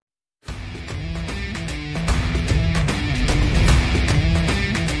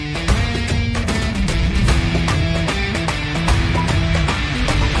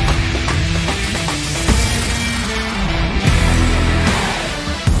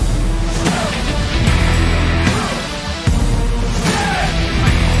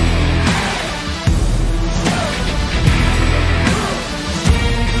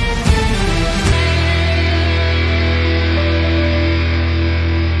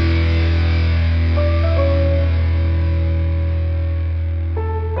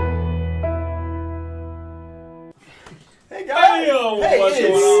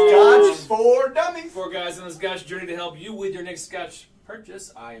Scotch Journey to help you with your next Scotch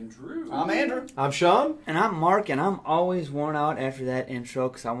purchase. I am Drew. I'm Andrew. I'm Sean. And I'm Mark, and I'm always worn out after that intro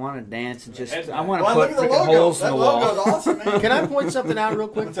because I want to dance and just, I want to Well, put look at the freaking logo. holes in That the logo's wall. awesome, man. Can I point something out real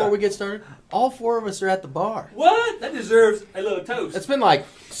quick before we get started? All four of us are at the bar. What? That deserves a little toast. It's been like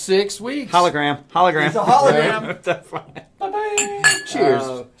 6 weeks. Hologram. It's a hologram. Bye-bye.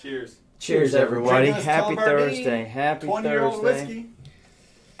 Cheers. Cheers. Cheers, everybody. Drinking this Happy Tullamore Thursday. Happy 20-year-old Thursday. whiskey.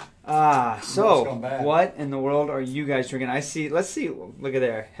 So It's gone bad. what in the world are you guys drinking? Let's see, look at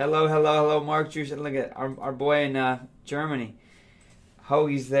there. Hello, Mark Juice. Look at our boy in Germany.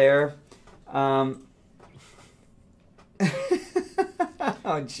 Hoagie's there. Oh,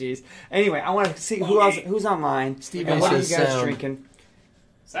 jeez. Anyway, I want to see who's online. Steve And what are you says guys sound. drinking?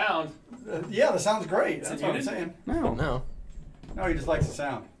 Sound. Yeah, that sounds great. That's Is it what I'm muted? saying. No. No. No, he just likes the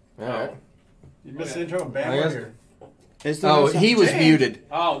sound. All right. You missed Okay. the intro and bam, I we're guess- here. Is there Oh, no he was James. muted.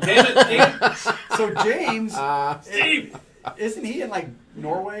 Oh, damn it, Steve. So James, Steve. isn't he in like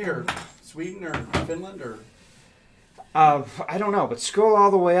Norway or Sweden or Finland or? I don't know, but scroll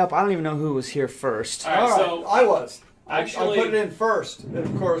all the way up. I don't even know who was here first. All right, so I was. actually- I put it in first. And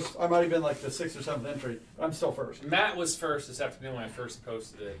of course, I might have been like the 6th or 7th entry. I'm still first. Matt was first this afternoon when I first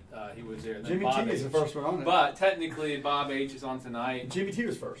posted it. He was there. And then Jimmy Bob T is the H. first one on it. But technically, Bob H is on tonight. Jimmy T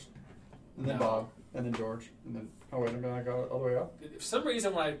was first. And then No. Bob. And then George. And then, oh wait, I'm going to go all the way up. For some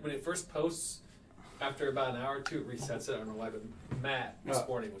reason, when it first posts, after about an hour or two, it resets it. I don't know why, but Matt this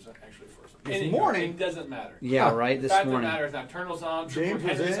morning was actually first. This Anyway, morning? It doesn't matter. Yeah, right, The this fact morning. that matters, Nocturnal's on, James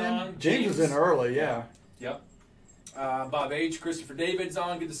was Henry's in. on. James was in early, yeah. Yep. Bob H, Christopher David's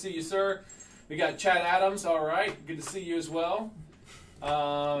on. Good to see you, sir. We got Chad Adams. All right. Good to see you as well.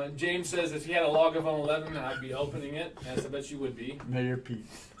 James says if he had a log of 11, I'd be opening it. As I bet you would be. Mayor Pete.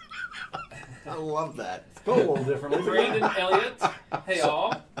 I love that. Spelled a little differently. Brandon Elliott. Hey,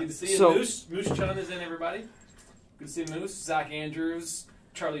 all. Good to see you. So- Moose Chun is in, everybody. Good to see Moose. Zach Andrews.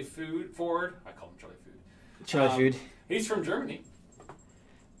 Charlie Ford. I call him Charlie Food. Charlie Food. He's from Germany.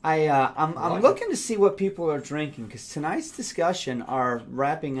 I'm looking to see what people are drinking because tonight's discussion, our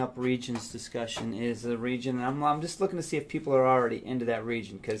wrapping up regions discussion, is a region, and I'm just looking to see if people are already into that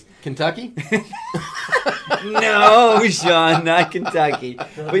region. Because Kentucky? no, Sean, not Kentucky.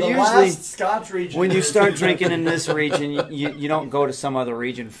 But The usually, last Scotch region. when you start drinking in this region, you don't go to some other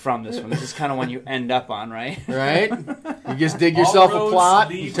region from this one. This is kind of one you end up on, right? Right? You just dig yourself a roads plot,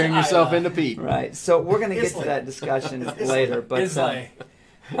 lead you to turn yourself Isla. into Pete. Right. So we're gonna get to Islay. that discussion Islay. later, but. Islay.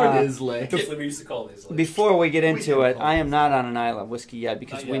 What is lay? Islay. We used to call it Islay. Before we get into can it, call I it am not on an Isla whiskey yet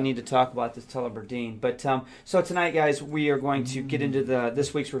because Not we yet. need to talk about this Tullibardine. But so tonight, guys, we are going to get into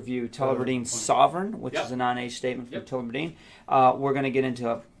this week's review, Tullibardine Sovereign, which Yep. is a non-age statement from Yep. Tullibardine. We're going to get into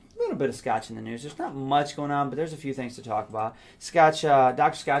a little bit of Scotch in the news. There's not much going on, but there's a few things to talk about. Scotch,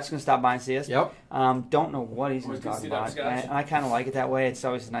 Dr. Scott's going to stop by and see us. Yep. Don't know what he's going Always to good to talk see about. Dr. Scotch. I kind of like it that way. It's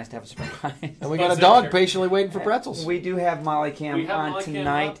always nice to have a surprise. And we got a dog patiently waiting for pretzels. We do have Molly Cam We have on Molly Cam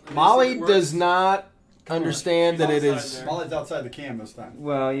tonight. up. Molly It does works. not understand that it Outside is... there. Molly's outside the cam this time.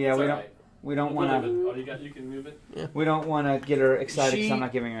 Well, yeah, It's we all don't. right. We don't We'll want move to. it. Oh, you can move it. We don't want to get her excited because She- I'm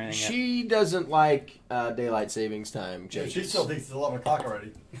not giving her anything yet. She doesn't like daylight savings time Yeah, changes. she still thinks it's 11 o'clock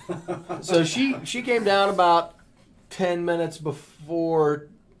already. So she came down about 10 minutes before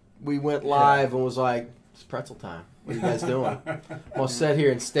we went live and was like, it's pretzel time. What are you guys doing? I'll sit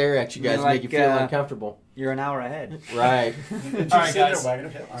here and stare at you guys and make you feel uncomfortable. You're an hour ahead. Right. And All right, she's sitting guys. there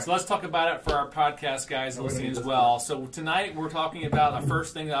wagging her tail. All right. So let's talk about it for our podcast guys Oh, we're listening gonna as get this well. So tonight we're talking about our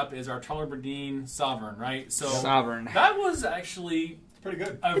first thing up is our Tullibardine Sovereign, right? So Sovereign. that was actually It's pretty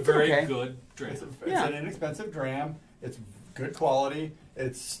good. a It's very okay. good drink. It's Yeah. an inexpensive dram. It's good quality.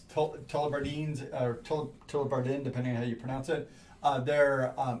 It's Tullibardine's or Tullibardine, depending on how you pronounce it.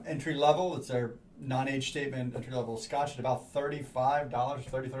 They're entry level. It's their non-age statement entry level Scotch at about $35,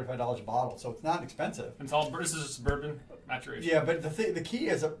 $35 a bottle. So it's not expensive. It's all this is just bourbon maturation. Yeah, but the key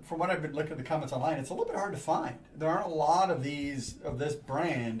is, from what I've been looking at the comments online, it's a little bit hard to find. There aren't a lot of these of this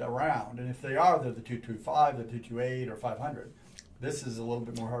brand around, and if they are, they're the 225, the 228, or 500. This is a little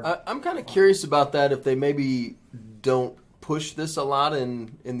bit more hard. I'm kind of curious about that if they maybe don't push this a lot in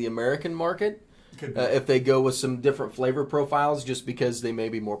the American market. Could be. If they go with some different flavor profiles just because they may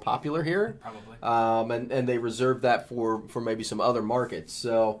be more popular here. Probably. And they reserve that for maybe some other markets.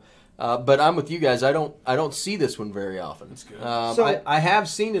 So, but I'm with you guys. I don't see this one very often. That's good. So- I have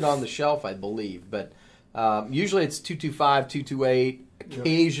seen it on the shelf, I believe, but usually it's 225, 228,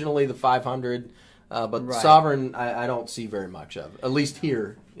 occasionally the 500. But Right. Sovereign, I don't see very much of, at least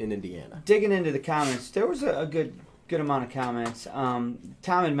here in Indiana. Digging into the comments, there was a good good amount of comments. Tom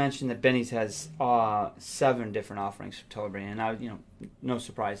had mentioned that Benny's has 7 different offerings for Tullibardine, and no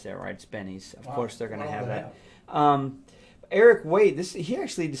surprise there, right? It's Benny's. Of course, they're going to have that. Eric Wade, he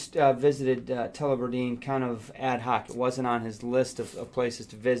actually just visited Tullibardine kind of ad hoc. It wasn't on his list of places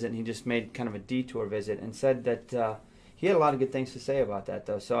to visit, and he just made kind of a detour visit and said that he had a lot of good things to say about that,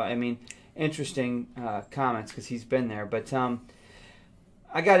 though. So, I mean, interesting comments because he's been there. But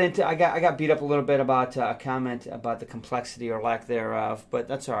I got beat up a little bit about a comment about the complexity or lack thereof, but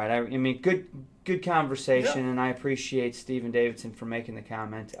that's all right. I mean, good conversation, and I appreciate Stephen Davidson for making the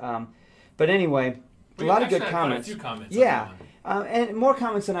comment. But anyway. A lot of good comments. A few comments. Yeah, and more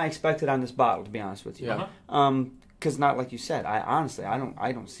comments than I expected on this bottle, to be honest with you. Yeah. Because not like you said.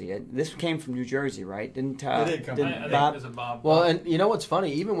 I don't see it. This came from New Jersey, right? Didn't it did come? I think Bob? there's a Bob. Well, and you know what's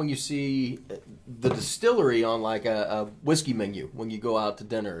funny? Even when you see the distillery on like a whiskey menu when you go out to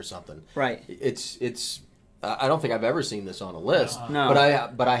dinner or something, Right. It's. I don't think I've ever seen this on a list. No.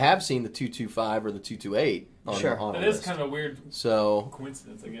 But I have seen the 225 or the 228 on, Sure. on a It is list. kind of a weird So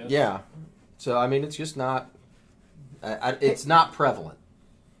coincidence, I guess. yeah. So I mean, it's just not. It's not prevalent.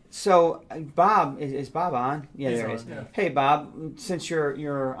 So Bob is Bob on? Yeah, He's there he on, is. yeah. Hey Bob, since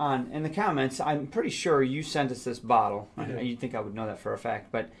you're on in the comments, I'm pretty sure you sent us this bottle. You'd think I would know that for a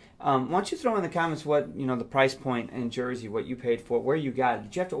fact, but why don't you throw in the comments what the price point in Jersey, what you paid for, where you got it?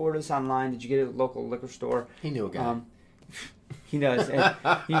 Did you have to order this online? Did you get it at a local liquor store? He knew a guy. He does. And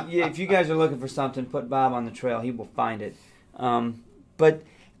if you guys are looking for something, put Bob on the trail. He will find it. But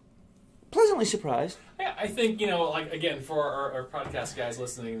pleasantly surprised. Yeah, I think, like, again, for our podcast guys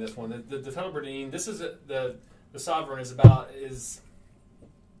listening to this one, the Tullibardine, this is the Sovereign is about as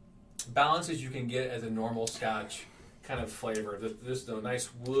balanced as you can get as a normal Scotch kind of flavor. This is a nice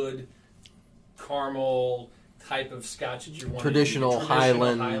wood, caramel type of Scotch that you want. Traditional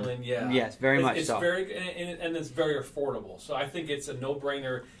Highland. Yeah. Yes, very much it's so. And it's very affordable. So I think it's a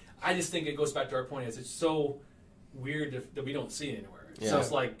no-brainer. I just think it goes back to our point. It's so weird that we don't see it anywhere. Yeah. So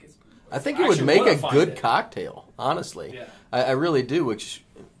it's like... I think it would make a good cocktail, honestly. Yeah. I really do, which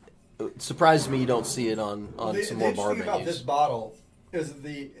surprises me you don't see it on The some more bar interesting about this menus. bottle is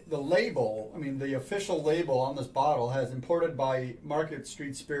the label. I mean, the official label on this bottle has imported by Market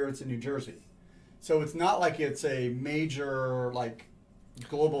Street Spirits in New Jersey. So it's not like it's a major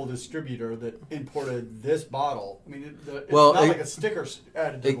global distributor that imported this bottle. I mean, it's not like a sticker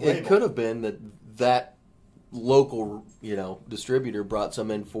added to the label. It could have been that local, distributor brought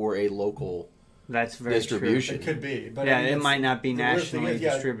some in for a local That's very distribution. It could be, but Yeah, I mean, it might not be the weird thing nationally is,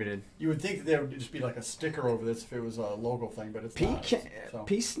 yeah, distributed. You would think that there would just be like a sticker over this if it was a local thing, but it's not. So.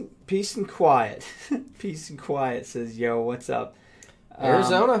 Peace and quiet. Peace and quiet says, "Yo, what's up?"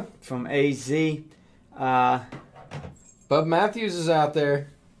 Arizona. From AZ. Bub Matthews is out there.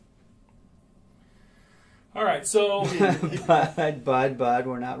 All right, so... Bud.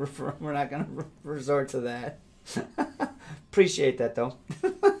 We're not going to resort to that. Appreciate that though. So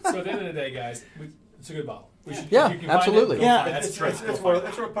at the end of the day, guys, it's a good bottle. We should, Yeah, if you can find absolutely. it, go Yeah. find it. That's It's a trade. Go worth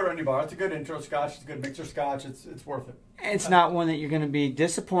find it. Put it on your bar. It's a good intro scotch. It's a good mixer scotch. It's worth it. It's not one that you're going to be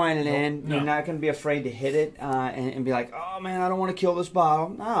disappointed in. No. You're not going to be afraid to hit it and be like, oh man, I don't want to kill this bottle.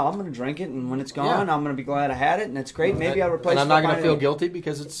 No, I'm going to drink it, and when it's gone, I'm going to be glad I had it, and it's great. Maybe I'll replace it. And I'm not going to with feel mine. guilty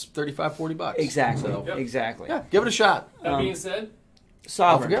because it's $35-$40. Exactly. So, Yep. Exactly. yeah, give it a shot. That being said,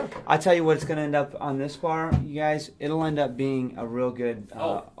 Sovereign. I'll forget. I tell you what, it's going to end up on this bar, you guys. It'll end up being a real good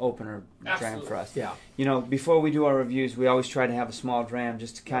opener dram Absolutely. for us. Yeah. Before we do our reviews, we always try to have a small dram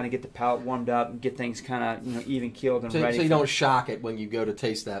just to kind of get the palate warmed up and get things kind of even keeled and So ready. you for don't shock it when you go to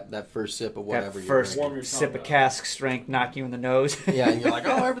taste that first sip of whatever that you're first drinking. Warm your sip tongue of up. cask strength knock you in the nose. Yeah, and you're like,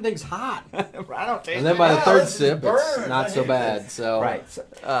 oh, everything's hot. I don't taste And then by the Yeah, third this is sip, it's burnt. not I so hate bad. this. So, right. So,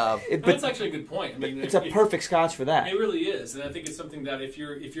 but but that's actually a good point. I mean, it's a perfect scotch for that. It really is, and I think it's something that if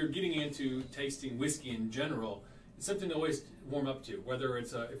you're getting into tasting whiskey in general, it's something to always warm up to. Whether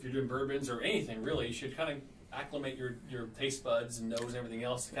it's if you're doing bourbons or anything, really, you should kind of acclimate your taste buds and nose and everything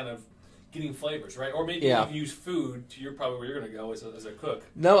else to kind of getting flavors, right? Or maybe Yeah. you can use food to probably where you're going to go as a cook.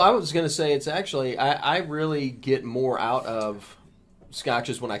 No, I was going to say it's actually, I really get more out of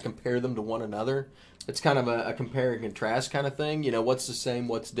scotches when I compare them to one another. It's kind of a compare and contrast kind of thing. What's the same,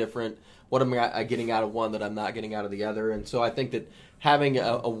 what's different, what am I getting out of one that I'm not getting out of the other. And so I think that having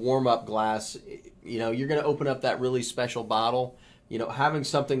a warm-up glass, you're going to open up that really special bottle. Having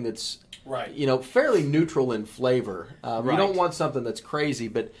something that's Right. fairly neutral in flavor. You Right. don't want something that's crazy,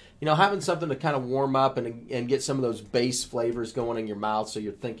 but having something to kind of warm up and get some of those base flavors going in your mouth, so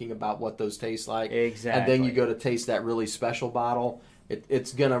you're thinking about what those taste like. Exactly. And then you go to taste that really special bottle.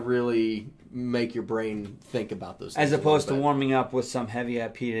 it's gonna really make your brain think about those things. As opposed to a little bit. warming up with some heavy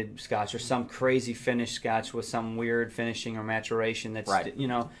peated scotch or some crazy finished scotch with some weird finishing or maturation that's, Right. you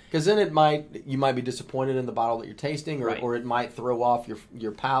know. Because then you might be disappointed in the bottle that you're tasting, or, Right. or it might throw off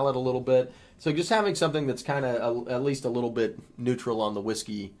your palate a little bit. So just having something that's kind of at least a little bit neutral on the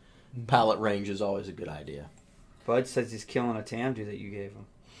whiskey palate range is always a good idea. Bud says he's killing a Tamdu that you gave him.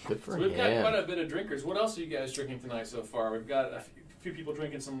 Good for So him. we've got quite a bit of drinkers. What else are you guys drinking tonight so far? We've got a few people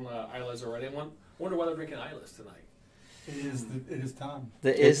drinking some Islas already. I wonder why they're drinking Islas tonight. It is time.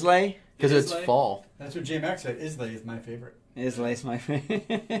 The Islay? Because it's Islay? fall. That's what J-Max said. Islay is my favorite. Islay's my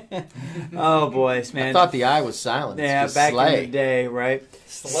favorite. Oh, boys, man. I thought the I was silent. It's Yeah, just back Slay. in the day, right?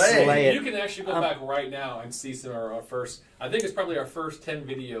 Slay. Slay it. You can actually go back right now and see some of our first. I think it's probably our first 10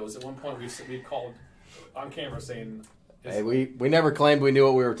 videos. At one point, we called on camera saying, Hey, we never claimed we knew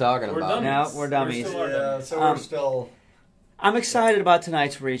what we were talking We're about. dummies. No, we're dummies. still are Yeah, dummies. so Um, we're still. I'm excited about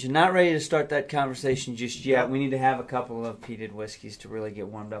tonight's region. Not ready to start that conversation just yet. Yeah. We need to have a couple of peated whiskeys to really get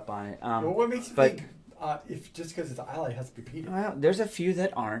warmed up on it. Well, what makes you but- think if just because it's Islay it has to be peated? Well, there's a few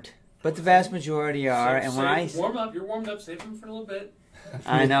that aren't, but the vast majority are. And when I, warm up, you're warmed up. Save them for a little bit.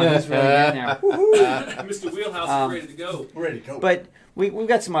 I know he's really in there. Mr. Wheelhouse is ready to go. We're ready to go. But we've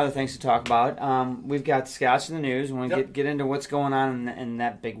got some other things to talk about. We've got Scotch in the news. We want to Yep. get into what's going on in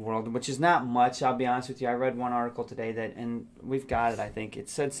that big world, which is not much. I'll be honest with you. I read one article today and we've got it. I think it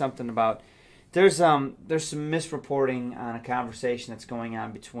said something about there's some misreporting on a conversation that's going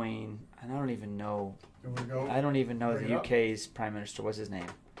on between. And I don't even know. Here we go. I don't even know Bring the it up. UK's prime minister. What's his name?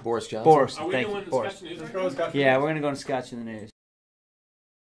 Boris Johnson. Boris. Are we Thank doing you, the Boris. Scotch news? Let's right go, now? Scotch. Yeah, we're gonna go to Scotch in the news.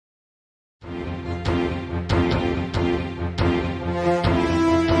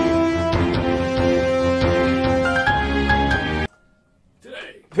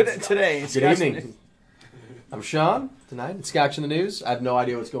 Today, Good Scotch in the evening. News. I'm Sean. Tonight, it's Scotch in the News. I have no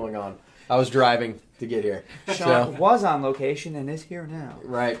idea what's going on. I was driving to get here. Sean was on location and is here now.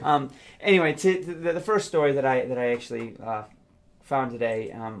 Right. Anyway, the first story that I actually found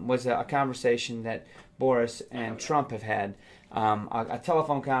today was a conversation that Boris and Trump have had. A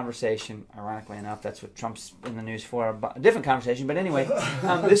telephone conversation. Ironically enough, that's what Trump's in the news for. A different conversation, but anyway,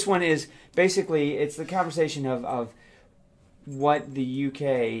 this one is basically it's the conversation of what the UK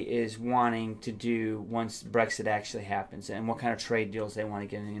is wanting to do once Brexit actually happens, and what kind of trade deals they want to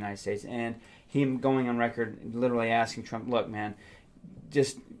get in the United States, and him going on record literally asking Trump, "Look, man,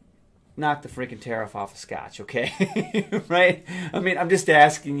 just knock the freaking tariff off of Scotch, okay?" Right? I mean, I'm just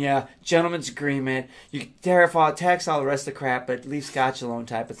asking you, gentleman's agreement. You can tax all the rest of the crap, but leave Scotch alone,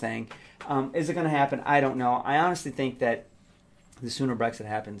 type of thing. Is it going to happen? I don't know. I honestly think that the sooner Brexit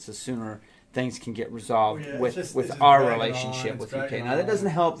happens, the sooner things can get resolved Oh, yeah, with it's our dragging relationship on, with it's UK. dragging Now that on. doesn't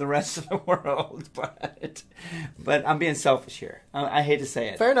help the rest of the world, but I'm being selfish here. I hate to say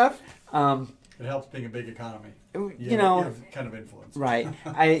it. Fair enough. It helps being a big economy. You know, you have kind of influence. right?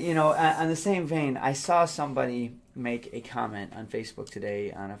 On the same vein, I saw somebody make a comment on Facebook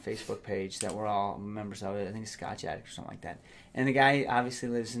today on a Facebook page that we're all members of. I think it's Scotch Addict or something like that. And the guy obviously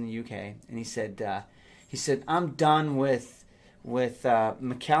lives in the UK, and he said, "I'm done with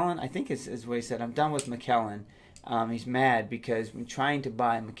McKellen." I think is what he said. "I'm done with McKellen." He's mad because when trying to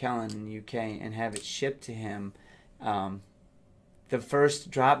buy McKellen in the UK and have it shipped to him, the first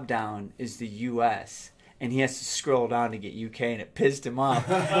drop down is the US, and he has to scroll down to get UK, and it pissed him off.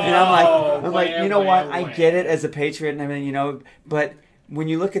 And I'm like, you know what? I get it as a patriot and everything, but when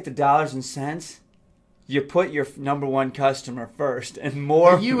you look at the dollars and cents, you put your number one customer first, and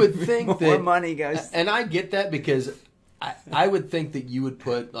more. You would think more that money goes. and I get that because I would think that you would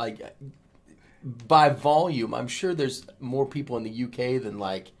put like by volume. I'm sure there's more people in the UK than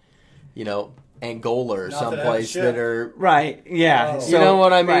Angola or Not that someplace ship. that are. Right? Yeah. Oh. You know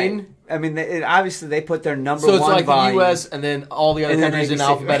what I right. mean? I mean, obviously they put their number So it's one like volume. the U.S. and then all the other And then countries in ABC.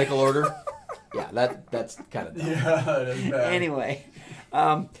 alphabetical order. Yeah, that's kind of dumb. Yeah, it is bad. Anyway,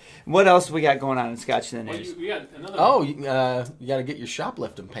 what else we got going on in Scotch in the Well, news? we got another. Oh, you got to get your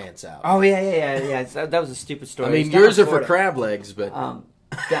shoplifting pants out. Oh yeah. That was a stupid story. I mean, It's down yours in are for Florida. crab legs, but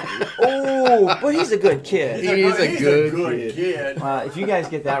But he's a good kid. He's a good kid. If you guys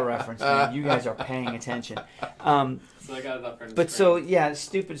get that reference, man, you guys are paying attention. So I got it up here. on the But screen. so yeah,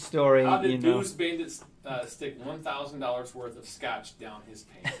 stupid story. How did You know, Goose Bandit stick $1,000 worth of scotch down his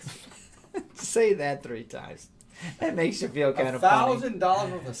pants? say that 3 times. That makes you feel kind of funny.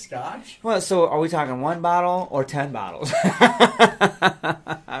 $1,000 worth of scotch? Well, so are we talking 1 bottle or 10 bottles?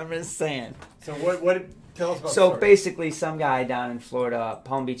 I'm just saying. So what? Tell us about. So the story. basically, some guy down in Florida,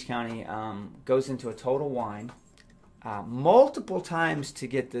 Palm Beach County, goes into a Total Wine, multiple times to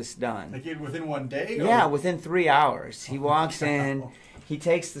get this done. Like within one day? Yeah, within 3 hours. He walks in, he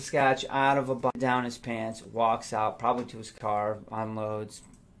takes the scotch out of a bucket, down his pants, walks out, probably to his car, unloads,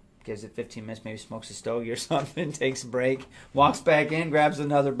 gives it 15 minutes, maybe smokes a stogie or something, takes a break, walks back in, grabs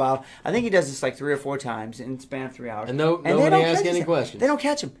another bottle. I think he does this like 3 or 4 times in the span of 3 hours. And they nobody don't asks catch any him. questions. They don't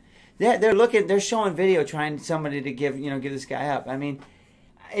catch him. They're showing video trying somebody to give this guy up. I mean,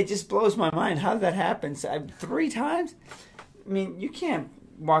 it just blows my mind. How did that happen? 3 times? I mean, you can't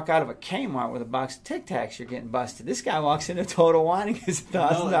walk out of a Kmart with a box of Tic Tacs, you're getting busted. This guy walks into Total Wine and gets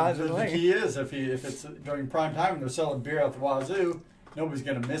 $1,000 The a liquor. key is if it's during prime time and they're selling beer out the wazoo, nobody's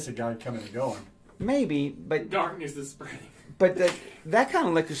going to miss a guy coming and going. Maybe, but Darkness is spreading. But that kind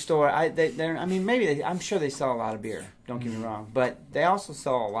of liquor store, I'm sure they sell a lot of beer. Don't get me wrong, but they also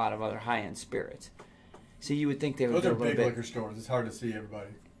sell a lot of other high-end spirits. So you would think they would Those do a are little big bit. liquor stores. It's hard to see everybody.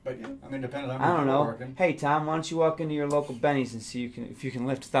 But yeah, I mean, depending on I don't where you're know. working. Hey Tom, why don't you walk into your local Benny's and see if you can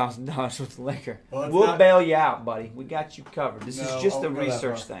lift $1,000 worth of liquor? Well, it's We'll not- bail you out, buddy. We got you covered. This No, is just I a won't go that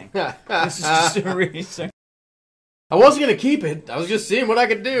research far. thing. This is just a research. I wasn't gonna keep it. I was just seeing what I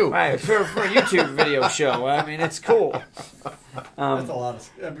could do. Right, for a YouTube video show. I mean, it's cool. That's a lot of.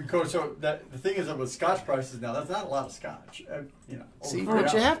 I mean, Coach, so the thing is that with Scotch prices now, that's not a lot of Scotch. Over See, $3.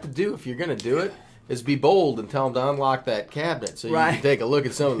 what you have to do if you're gonna do it is be bold and tell them to unlock that cabinet so you Right. can take a look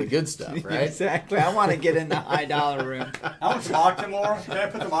at some of the good stuff, right? Exactly. I want to get in the high dollar room. How much Octomore? Can I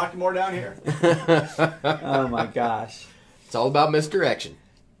put the Octomore down here? Oh my gosh. It's all about misdirection.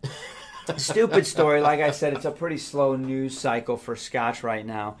 Stupid story. Like I said, it's a pretty slow news cycle for Scotch right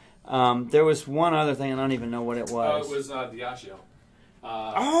now. There was one other thing. I don't even know what it was. It was Diageo.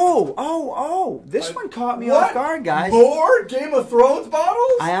 This one caught me What? off guard, guys. More Game of Thrones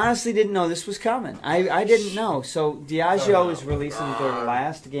bottles? I honestly didn't know this was coming. I didn't know. So Diageo Oh, is releasing their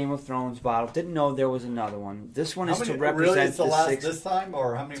last Game of Thrones bottle. Didn't know there was another one. This one How is many, to really, represent it's the the last six. this time,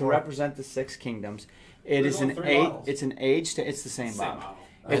 or how many To more? represent the 6 kingdoms. It There's is only an 3 eight. bottles. It's an aged. It's the same Same bottle. bottle.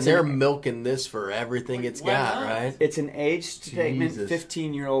 And It's they're an- milking this for everything it's Why got, not? right? It's an age statement, Jesus.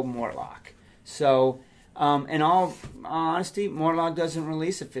 15-year-old Morlock. So, in all honesty, Morlock doesn't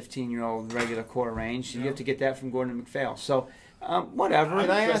release a 15-year-old regular quarter range. You have to get that from Gordon MacPhail. So, whatever. Can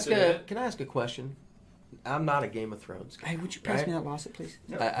I ask interested in it. can I ask a question? I'm not a Game of Thrones guy. Hey, would you pass Right. me that Lawson, please?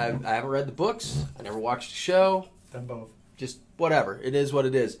 I haven't read the books. I never watched the show. Them both. Just whatever. It is what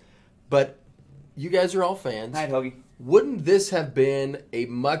it is. But you guys are all fans. Night, Hoagie. Wouldn't this have been a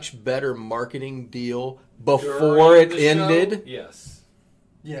much better marketing deal before During it the show, ended? Yes.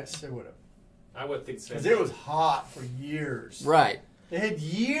 Yes, it would have. I would think so. Because it was hot for years. Right. They had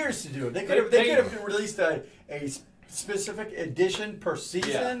years to do it. They They- could have released a specific edition per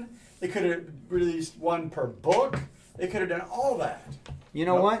season. Yeah. They could have released one per book. They could have done all that. You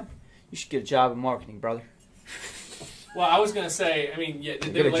know Nope. what? You should get a job in marketing, brother. Well, I was going to say, I mean, yeah,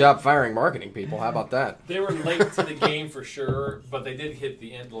 Get a job firing marketing people. How about that? They were late to the game for sure, but they did hit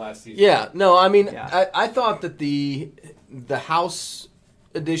the end of last season. Yeah. No, I mean, Yeah. I thought that the house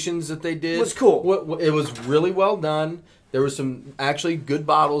editions that they did Was cool. It was really well done. There was some actually good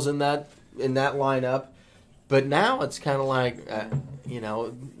bottles in that lineup. But now it's kind of like,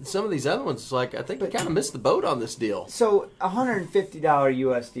 some of these other ones, it's like, I think we kind of missed the boat on this deal. So, $150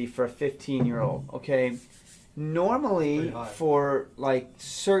 USD for a 15-year-old, okay? Normally, Pretty high. for like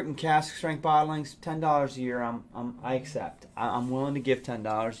certain cask strength bottlings, $10 a year, I accept. I'm willing to give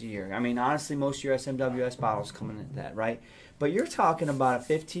 $10 a year. I mean, honestly, most of your SMWS bottles come in at that, right? But you're talking about a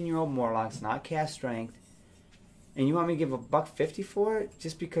 15-year-old Morlock, it's not cask strength, and you want me to give $150 for it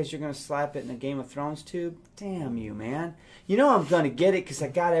just because you're going to slap it in a Game of Thrones tube? Damn you, man! You know I'm going to get it because I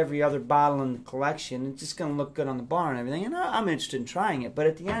got every other bottle in the collection. It's just going to look good on the bar and everything, and I'm interested in trying it. But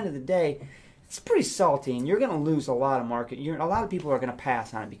at the end of the day, it's pretty salty, and you're going to lose a lot of market. A lot of people are going to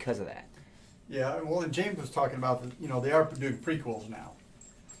pass on it because of that. Yeah, well, and James was talking about that. They are doing prequels now.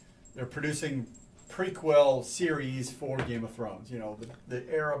 They're producing prequel series for Game of Thrones. The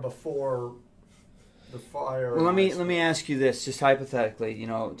era before the fire. Well, let me ask you this, just hypothetically,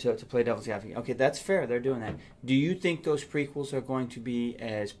 to play devil's advocate. Okay, that's fair. They're doing that. Do you think those prequels are going to be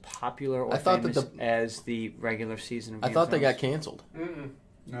as popular or I thought that famous as the regular season of I Game thought of they Thrones? got canceled. Mm-mm.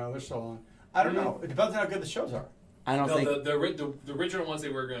 No, they're still on. I don't know. It depends on how good the shows are. I don't No, think. the original ones they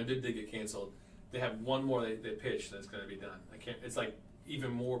were going to did get canceled. They have one more they pitched that's going to be done. It's like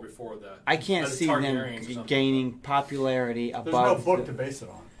even more before the. I can't the see them Targaryens or something. gaining popularity There's above. no book to base it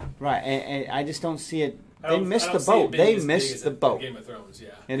on. Right, and I just don't see it. I They don't- missed I the don't see it boat. being They as big missed as the boat. Game of Thrones, yeah.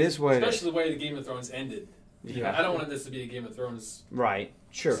 It is what it is. Especially the way the Game of Thrones ended. Yeah. I don't want this to be a Game of Thrones Right.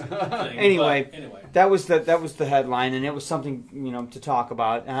 Sure. thing. Anyway, but anyway. that was the headline, and it was something to talk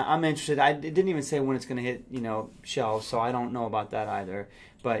about. I'm interested. It didn't even say when it's going to hit shelves, so I don't know about that either.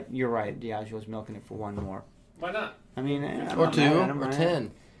 But you're right. Diageo's milking it for one more. Why not? I mean, Or 2 or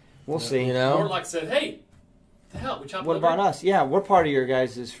 10. We'll see. You know. Or like said, hey, the hell, we chopped What liver? about us? Yeah, we're part of your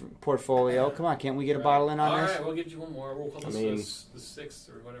guys' portfolio. Come on, can't we get a bottle in on All this? right, we'll give you one more. We'll call this the sixth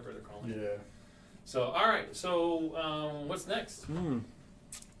or whatever they're calling it. Yeah. So, all right. So, what's next?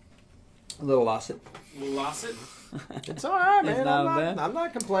 A little lost it. Lost it. It's all right, It's man. not bad. I'm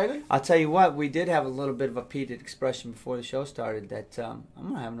not complaining. I'll tell you what, we did have a little bit of a peated expression before the show started that I'm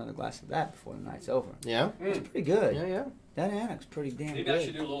going to have another glass of that before the night's over. Yeah. It's pretty good. Yeah. That Annex's pretty damn Maybe good. I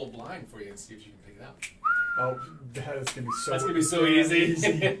should do a little blind for you and see if you can pick it out. Oh, that's gonna be so. That's gonna be so easy.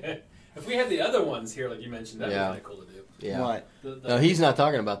 If we had the other ones here, like you mentioned, that'd be kind of cool to do. Yeah. What? No, he's not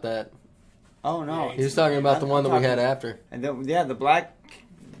talking about that. Oh, no. Yeah, He was talking about the one that we had after. And then, the black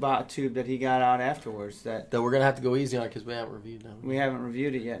tube that he got out afterwards that That we're gonna have to go easy on because we haven't reviewed them. we haven't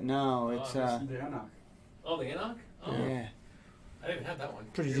reviewed it yet. No, it's The Enoch. Oh, the Enoch? Oh, yeah, I didn't have that one.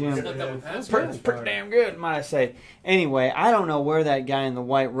 Pretty It damn- was not that one past Pretty- me. pretty damn good, might I say. Anyway, I don't know where that guy in the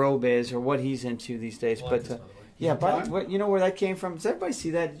white robe is or what he's into these days, Well, but this, by the way. yeah, Brian? but you know where that came from? Does everybody see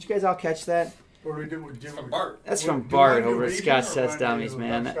that? Did you guys all catch that? What do we do? It's from Bart. That's from Bart over at Scott Says Dummies,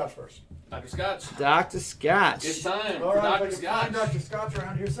 man. Scotch first. Dr. Scotch. Dr. Scotch. It's time All for right, Dr. if I can find Scotch. Dr. Scotch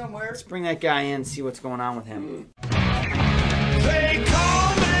around here somewhere. Let's bring that guy in and see what's going on with him. They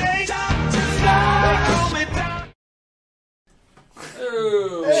call me Dr. Scott. They call me Dr.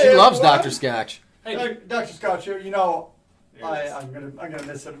 Ooh. She loves what? Dr. Scotch. Hey, Dr. Scotch, I'm There it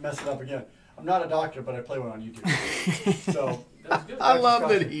is. gonna mess it up again. I'm not a doctor, but I play one on YouTube. So that was good. I Dr. love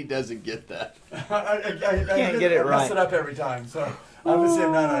Scotch. that he doesn't get that. I Can't get it I right. mess it up every time. So obviously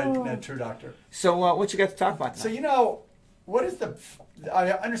I'm not a true doctor. So, what you got to talk about So tonight? what is the?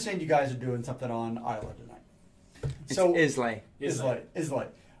 I understand you guys are doing something on Isla tonight. It's So Islay. Islay. Slay.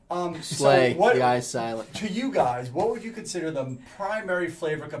 So what, The eye's silent. to you guys, what would you consider the primary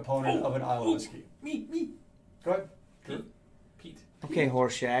flavor component of an Isla whiskey? Me. Go ahead. Pete. Okay,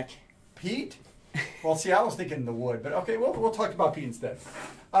 Horseshack. Peat? Well, see, I was thinking the wood, but okay, we'll talk about peat instead.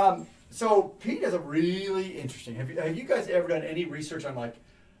 So peat is a really interesting. Have you guys ever done any research on like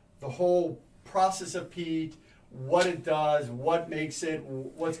the whole process of peat, what it does, what makes it,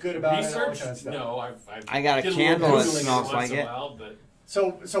 what's good about it, all that Research? kind of stuff? No, I got a did little candle that Googling smells once like in a it. while, but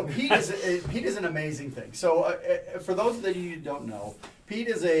So peat is an amazing thing. So for those of you who don't know, peat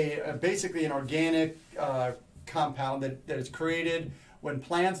is basically an organic compound that is created when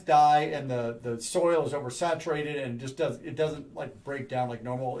plants die and the soil is oversaturated and it doesn't like break down like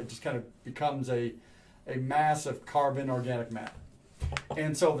normal. It just kind of becomes a mass of carbon organic matter.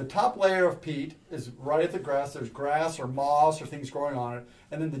 And so the top layer of peat is right at the grass. There's grass or moss or things growing on it.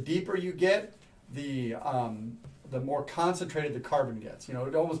 And then the deeper you get, the more concentrated the carbon gets. You know,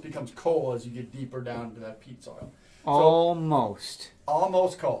 it almost becomes coal as you get deeper down into that peat soil. Almost.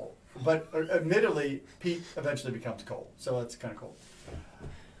 Almost coal. But admittedly, peat eventually becomes coal. So that's kind of cool.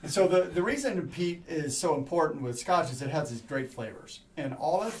 And so the reason peat is so important with Scotch is it has these great flavors. And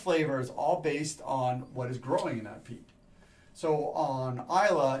all that flavor is all based on what is growing in that peat. So on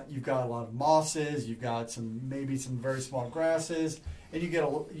Isla, you've got a lot of mosses, you've got maybe some very small grasses, and you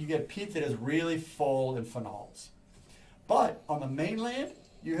get peat that is really full in phenols. But on the mainland,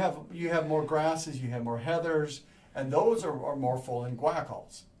 you have more grasses, you have more heathers, and those are more full in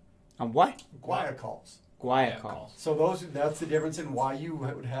guayacols. On what? Guayacols. Guayacol. So that's the difference in why you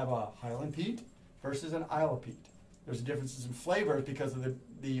would have a Highland peat versus an Isla peat. There's differences in flavors because of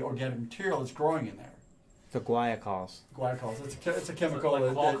the organic material that's growing in there. The Guayacols. Guayacols. It's a chemical Like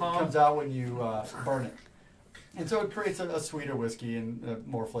that Qualcomm? comes out when you burn it. And so it creates a sweeter whiskey and a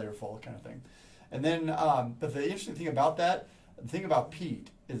more flavorful kind of thing. And then, but the interesting thing about that, the thing about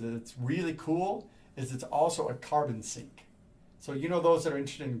peat is that it's really cool, is it's also a carbon sink. So you know those that are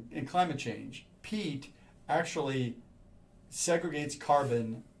interested in climate change, peat actually segregates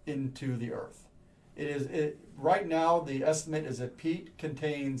carbon into the earth. Right now, the estimate is that peat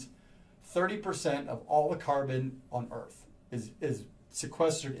contains 30% of all the carbon on Earth is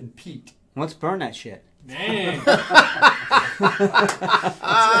sequestered in peat. Let's burn that shit. dang.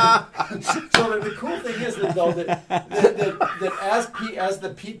 So the cool thing is that though that as the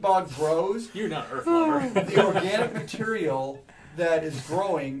peat bog grows, You're not Earth lover. the organic material that is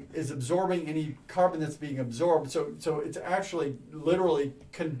growing is absorbing any carbon that's being absorbed. So it's actually literally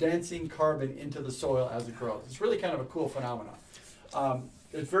condensing carbon into the soil as it grows. It's really kind of a cool phenomenon.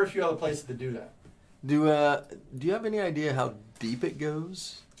 There's very few other places to do that. Do you have any idea how deep it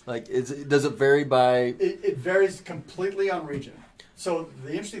goes? Like, does it vary by? It varies completely on region. So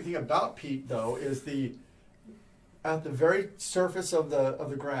the interesting thing about peat, though, is at the very surface of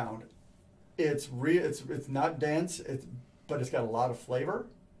the ground, it's not dense, but it's got a lot of flavor.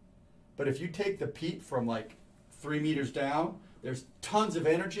 But if you take the peat from like 3 meters down, there's tons of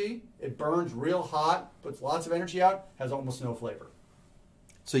energy. It burns real hot, puts lots of energy out, has almost no flavor.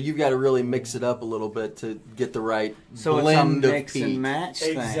 So you've got to really mix it up a little bit to get the right So blend it's a of mix peat. and match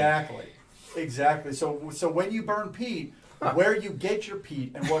thing. Exactly. So when you burn peat, where you get your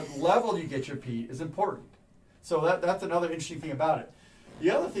peat and what level you get your peat is important. So that's another interesting thing about it. The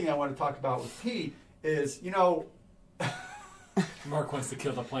other thing I want to talk about with peat is, Mark wants to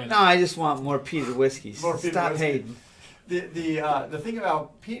kill the planet. No, I just want more peated whiskeys. More peated Stop whiskey. hating. The thing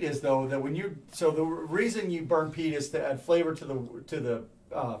about peat is, though, that the reason you burn peat is to add flavor to the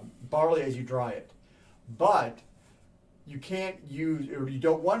barley as you dry it, but you can't use, or you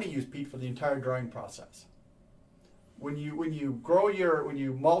don't want to use peat for the entire drying process. When you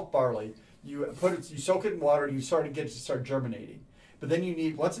malt barley, you soak it in water and you start germinating. But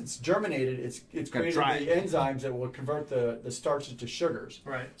then once it's germinated, it's created dry the enzymes that will convert the starches to sugars.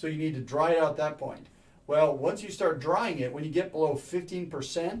 Right. So you need to dry it out at that point. Well, once you start drying it, when you get below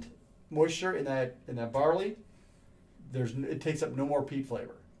 15% moisture in that barley, it takes up no more peat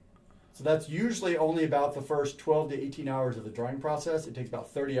flavor. So that's usually only about the first 12 to 18 hours of the drying process. It takes about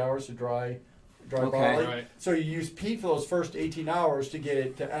 30 hours to dry barley. Right. So you use peat for those first 18 hours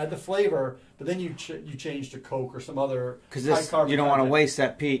to add the flavor, but then you change to Coke or some other Because high carbon you don't want to content. waste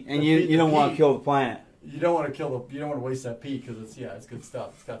that peat, and The you peat- don't the want to peat- kill the planet. You don't want to waste that peat because it's good stuff.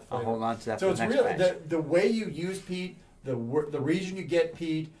 It's got the I'll flavor. hold on to that So for it's the next really batch. the way you use peat, the region you get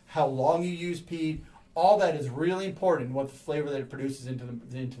peat, how long you use peat, all that is really important in what the flavor that it produces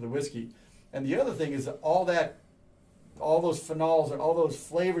into the whiskey. And the other thing is that all those phenols and all those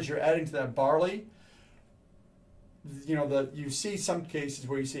flavors you're adding to that barley, you see some cases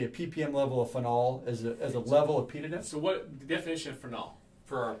where you see a ppm level of phenol as a level of peatiness. So what the definition of phenol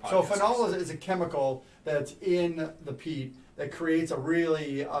for our podcast? So phenol is a chemical that's in the peat that creates a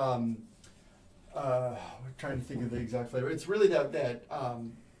really we're trying to think of the exact flavor. It's really that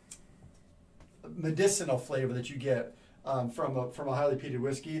medicinal flavor that you get from a highly peated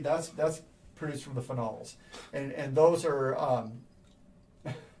whiskey. That's produced from the phenols, and those are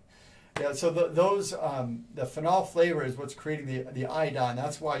yeah. So the phenol flavor is what's creating the iodine.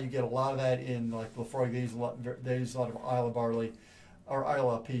 That's why you get a lot of that in like Laphroaig. They use a lot of Islay barley or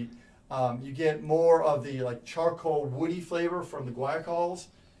Islay peat. You get more of the like charcoal woody flavor from the guaiacols,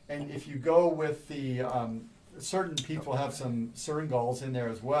 and if you go with the certain people have some syringols in there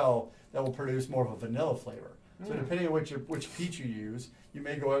as well that will produce more of a vanilla flavor. So depending on which peat you use, you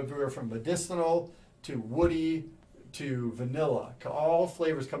may go everywhere from medicinal to woody to vanilla. All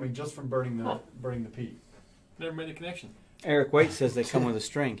flavors coming just from burning the peat. Never made a connection. Eric Waite says they come with a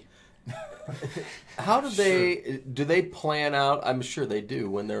string. How do they plan out? I'm sure they do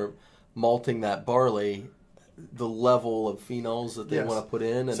when they're malting that barley, the level of phenols that they Yes. want to put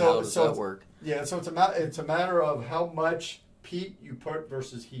in, and So- how does so that it's- work? Yeah, so it's a matter of how much peat you put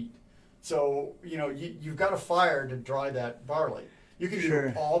versus heat. So you've got a fire to dry that barley. You can Sure.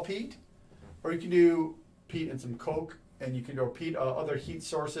 do all peat, or you can do peat and some coke, and you can do peat other heat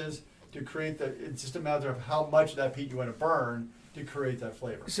sources to create it's just a matter of how much of that peat you want to burn to create that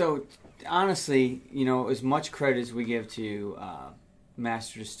flavor. So, honestly, as much credit as we give to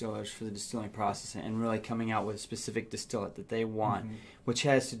master distillers for the distilling process and really coming out with a specific distillate that they want, which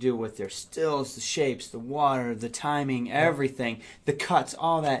has to do with their stills, the shapes, the water, the timing, everything, the cuts,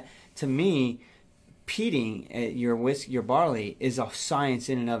 all that. To me, peating your barley is a science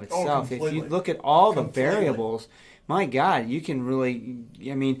in and of itself. If you completely. look at all the Completely. variables, my God, you can really,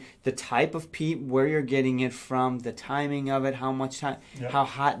 the type of peat, where you're getting it from, the timing of it, how much time, Yep. how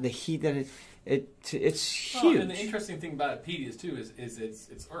hot, the heat that it's Well, huge. and the interesting thing about peat is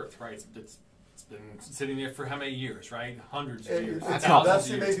it's earth, right? It's been sitting there for how many years, right? Hundreds of years, That's thousands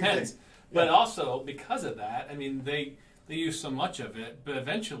the of years, amazing tens. thing. But Yeah. also because of that, I mean, they use so much of it, but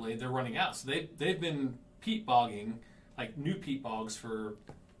eventually they're running out. So they've been peat bogging, like new peat bogs, for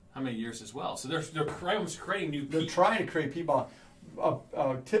how many years as well. So they're almost creating new They're peat. trying to create peat bog.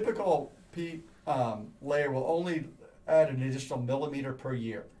 A typical peat layer will only add an additional millimeter per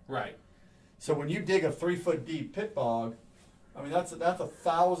year. Right. So when you dig a 3-foot deep pit bog, I mean that's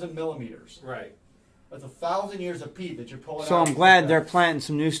 1,000 millimeters. Right. That's 1,000 years of peat that you're pulling out. So I'm glad they're planting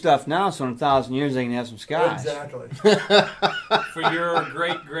some new stuff now, so in 1,000 years they can have some scotch. Exactly. For your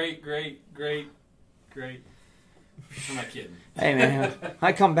great I'm not kidding. Hey man,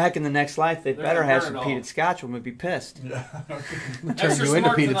 I come back in the next life. They They're better gonna have burn some it peated all. scotch. Or I'm gonna be pissed. Yeah. Turn Extra you into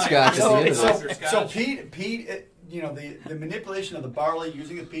smart peated tonight. scotch at the end of So, this. Extra so scotch. peat, you know, the manipulation of the barley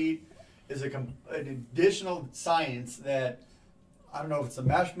using the peat is an additional science that I don't know if it's the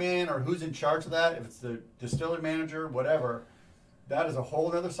mash man or who's in charge of that, if it's the distillery manager, whatever. That is a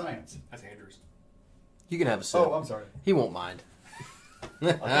whole other science. That's Andrews. You can have a sip. Oh, I'm sorry. He won't mind. I'll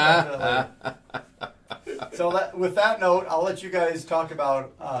come back to that later. So with that note, I'll let you guys talk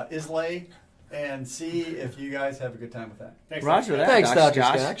about Islay and see if you guys have a good time with that. Thanks, Roger that. Thanks, Dr.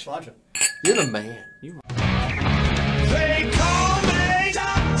 Dr. Scotch. Scotch. Sláinte. You're the man. They call me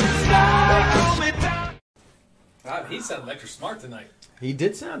Dr. Scott. They call me Dr. Wow, he sounded extra smart tonight. He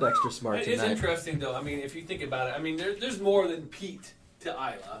did sound extra smart It is tonight. interesting, though. I mean, if you think about it, I mean, there's more than peat to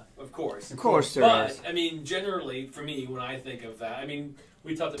Isla, of course. Of course there But, is. I mean, generally, for me, when I think of that, I mean,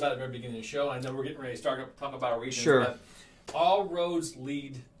 we talked about it at the very beginning of the show. I know we're getting ready to talk about our regions. Sure. But all roads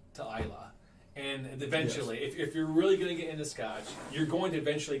lead to Isla. And eventually, if you're really going to get into Scotch, you're going to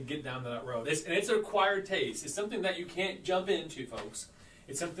eventually get down that road. It's an acquired taste. It's something that you can't jump into, folks.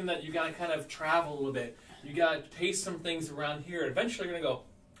 It's something that you got to kind of travel a little bit. You got to taste some things around here. And eventually, you're going to go,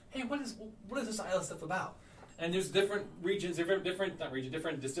 hey, what is this Isla stuff about? And there's different regions,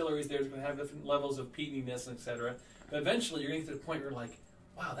 different distilleries. There's going to have different levels of peatiness, etc. But eventually, you're going to get to the point where you're like,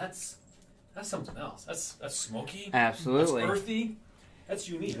 wow, that's something else. That's smoky. Absolutely. That's earthy. That's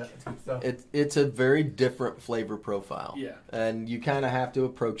unique. Yeah, it's good stuff. It's a very different flavor profile. Yeah. And you kind of have to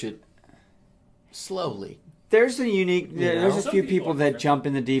approach it slowly. There's a unique. You know? There's a Some few people people are that different. jump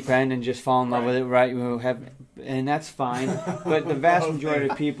in the deep end and just fall in love Right. with it, right? Who have, and that's fine. But the vast majority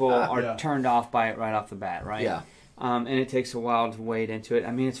of people are Yeah. turned off by it right off the bat, right? Yeah. And it takes a while to wade into it.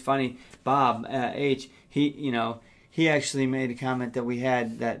 I mean, it's funny. Bob H. He actually made a comment that we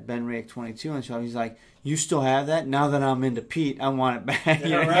had that Ben Rake 22 and so he's like, "You still have that? Now that I'm into Pete, I want it back." You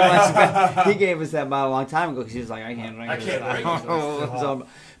know, he gave us that bottle a long time ago because he was like, "I can't drink I it." can't drink it. So,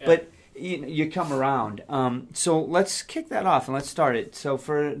 Yeah. but you come around. So let's kick that off and let's start it. So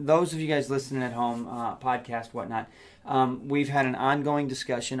for those of you guys listening at home, podcast, whatnot, we've had an ongoing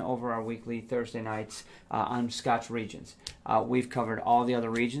discussion over our weekly Thursday nights on Scotch regions. We've covered all the other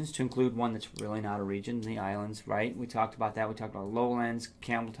regions to include one that's really not a region, the islands, right? We talked about that. We talked about Lowlands,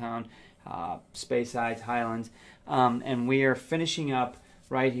 Campbelltown, Speyside, Highlands, and we are finishing up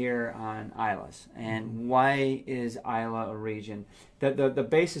right here on Islas. And why is Isla a region? The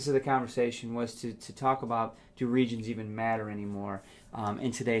basis of the conversation was to talk about, do regions even matter anymore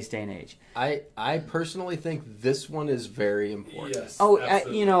in today's day and age? I personally think this one is very important. Yes. Oh,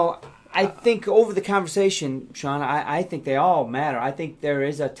 absolutely. I think over the conversation, Sean, I think they all matter. I think there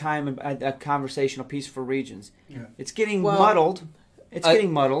is a time, a conversational piece for regions. Yeah. It's getting Well, muddled. It's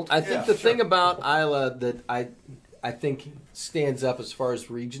getting muddled. I think Yeah, the sure. thing about Isla that I think stands up as far as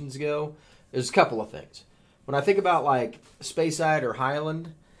regions go, there's a couple of things. When I think about like Speyside or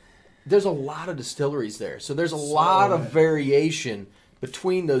Highland, there's a lot of distilleries there. So there's a lot of variation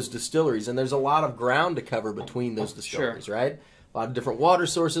between those distilleries, and there's a lot of ground to cover between those distilleries, right? A lot of different water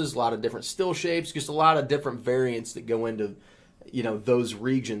sources, a lot of different still shapes, just a lot of different variants that go into, those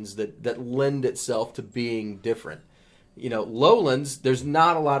regions that lend itself to being different. Lowlands, there's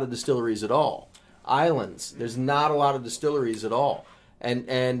not a lot of distilleries at all. Islands, there's not a lot of distilleries at all.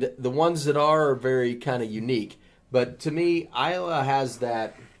 And the ones that are very kind of unique. But to me, Isla has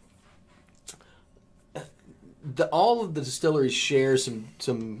that. All of the distilleries share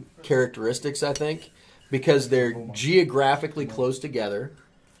some characteristics, I think, because they're geographically close together,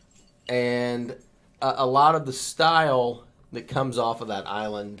 and a lot of the style that comes off of that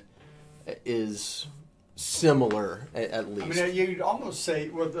island is similar, at I least. mean, you'd almost say,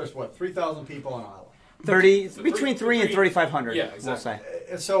 well, there's 3,000 people on Isla. 30 between 3 and 3,500. Yeah, We'll exactly.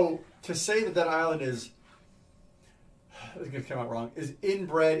 say. So to say that island is, it's going to come out wrong, is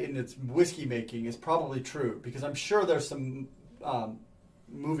inbred in its whiskey making is probably true, because I'm sure there's some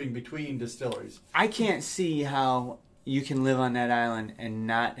moving between distilleries. I can't see how you can live on that island and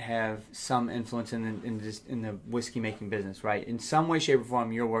not have some influence in the whiskey making business, right? In some way, shape, or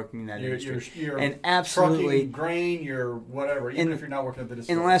form, you're working in that industry. You're and absolutely, trucking grain, you're whatever, even In- if you're not working at the in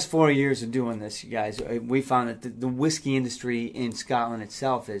distillery. the last 4 years of doing this, you guys, we found that the whiskey industry in Scotland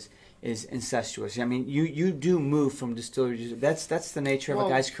itself is incestuous. I mean, you do move from distillery. That's the nature of Well, a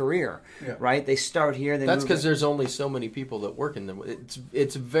guy's career, yeah. right? They start here. They That's move because in. there's only so many people that work in them.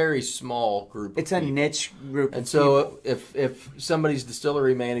 It's a very small group. Of It's a people. niche group. And of so people. if somebody's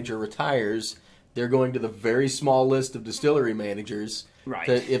distillery manager retires, they're going to the very small list of distillery managers. Right.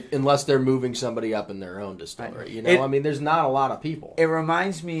 Unless they're moving somebody up in their own distillery. Right. You know, I mean, there's not a lot of people. It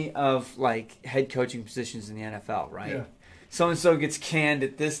reminds me of like head coaching positions in the NFL, right? Yeah. So and so gets canned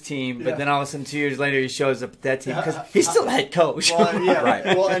at this team, but Yeah. then all of a sudden 2 years later he shows up at that team because he's still the head coach. Well, yeah, Right.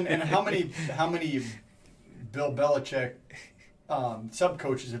 Well, and how many Bill Belichick sub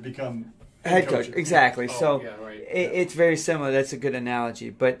coaches have become Head coach, coaches? exactly. Oh, So yeah, right. it's very similar. That's a good analogy.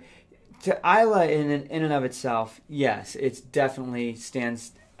 But to Isla in and of itself, yes, it definitely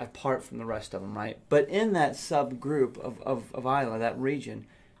stands apart from the rest of them, right? But in that subgroup of Isla, that region,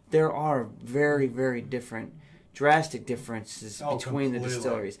 there are very, very different, drastic differences Oh, between the completely.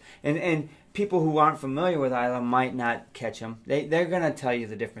 distilleries. And people who aren't familiar with Isla might not catch them. They're going to tell you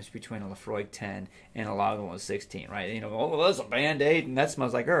the difference between a Lafroig 10 and a Lagavulin 16, right? You know, oh, well, that's a Band-Aid and that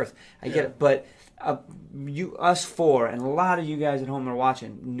smells like earth. I get it. But us four, and a lot of you guys at home that are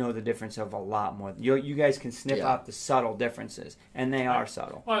watching, know the difference of a lot more. You guys can sniff Yeah. out the subtle differences, and they are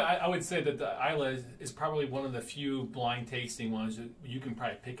subtle. Well, I would say that the Isla is probably one of the few blind tasting ones that you can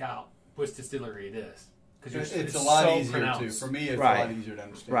probably pick out which distillery it is. Because It's a lot so easier pronounced. too. For me, it's Right. a lot easier to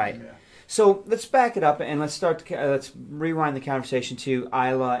understand. Right. Yeah. So let's back it up and let's start. Let's rewind the conversation to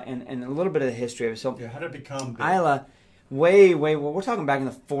Isla and a little bit of the history of it. So Yeah, how did it become big? Isla, way, well, we're talking back in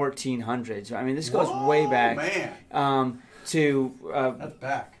the 1400s. I mean, this goes Whoa, way back Man, to that's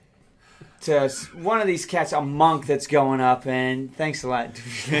back. one of these cats, a monk that's going up, and thanks a lot.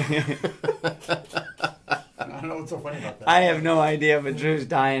 I don't know what's so funny about that. I have no idea, but Drew's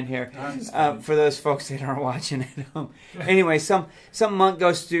dying here. For those folks that aren't watching at home. Anyway, some monk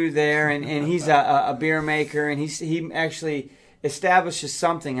goes through there, and he's a beer maker, and he actually establishes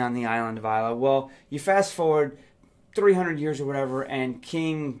something on the island of Isla. Well, you fast forward 300 years or whatever, and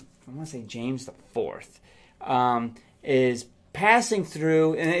King, I want to say James the Fourth, is passing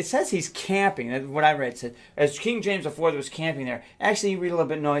through, and it says he's camping. That's what I read. It said, as King James IV was camping there. Actually, you read a little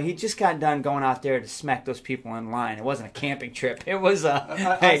bit, no, he just got done going out there to smack those people in line. It wasn't a camping trip. It was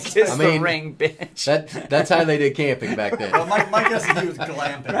hey, kiss I the mean, ring, bitch. That's how they did camping back then. Well, my guess is he was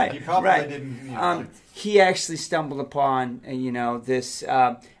glamping. Right, He probably right. didn't. You know, He actually stumbled upon, this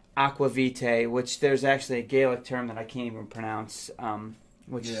aquavitae, which there's actually a Gaelic term that I can't even pronounce,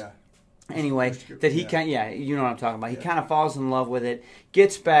 which yeah. anyway, that he you know what I'm talking about. He kind of falls in love with it,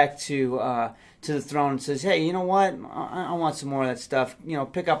 gets back to the throne and says, "Hey, you know what? I want some more of that stuff. You know,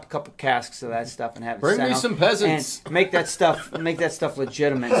 pick up a couple casks of that stuff and have it Bring sent me out some peasants." and make that stuff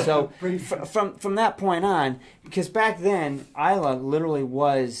legitimate." So from that point on, because back then Isla literally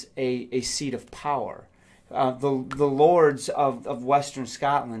was a seat of power. The lords of Western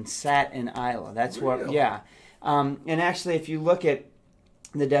Scotland sat in Isla. That's what, yeah. And actually, if you look at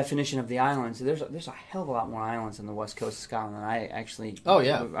the definition of the islands, there's a hell of a lot more islands on the west coast of Scotland than I actually. Oh,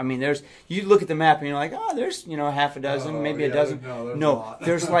 yeah. I mean, you look at the map and you're like, oh, there's half a dozen, maybe a dozen. No, there's a No, lot.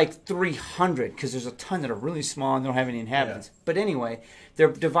 there's like 300 because there's a ton that are really small and don't have any inhabitants. Yeah. But anyway, they're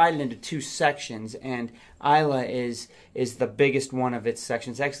divided into two sections, and Isla is the biggest one of its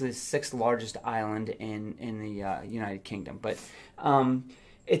sections. Actually, the sixth largest island in the United Kingdom, but.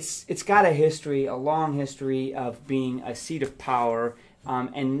 It's got a long history of being a seat of power,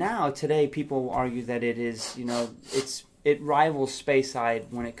 and now today people argue that it is, it rivals Speyside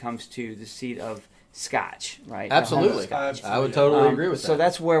when it comes to the seat of Scotch, right? The home of Absolutely. Scotch. I would totally agree with that. So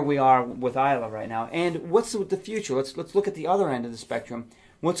that's where we are with Isla right now. And what's the future? Let's look at the other end of the spectrum.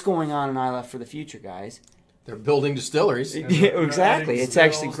 What's going on in Isla for the future, guys? They're building distilleries. Yeah, exactly. It's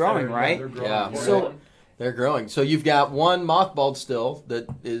actually growing, right? Yeah. So- They're growing. So you've got one mothballed still that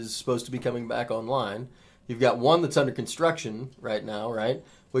is supposed to be coming back online. You've got one that's under construction right now, right?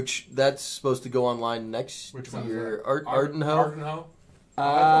 Which that's supposed to go online next Which one is year. that? Ardenhoe?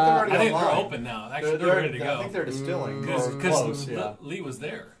 I I think they're open now. Actually, they're ready to go. I think they're distilling. Because or close, yeah. Lee was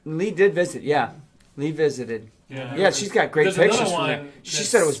there. Lee did visit, yeah. Lee visited. Yeah, Yeah, she's got great There's another pictures from one there. She that's-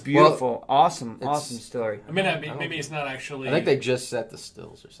 said it was beautiful. Awesome it's- story. I mean, maybe it's not actually. I think they just set the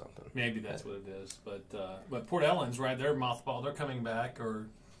stills or something. Maybe that's what it is. But Port Ellen's right. They're mothball. They're coming back, or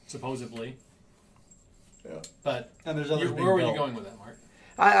supposedly. Yeah. But And there's others being where were you built. going with that, Mark?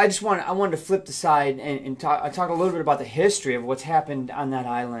 I wanted to flip the side and talk a little bit about the history of what's happened on that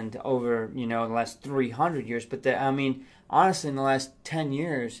island over the last 300 years. But honestly, in the last 10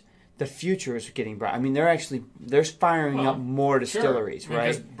 years, the future is getting bright. I mean, they're firing up more distilleries, Sure. I mean,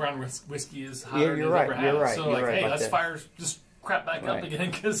 right? because brown whiskey is Yeah, hotter than you're it right, ever you're has. right, So you're like, right hey, about let's that. fire just crap back Right. up again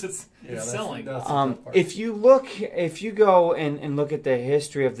because it's selling. that's the tough part. If you go and look at the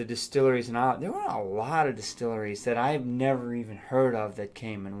history of the distilleries and all, there were a lot of distilleries that I've never even heard of that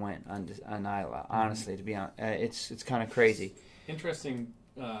came and went on Isla. Honestly, to be honest, it's kind of crazy. Interesting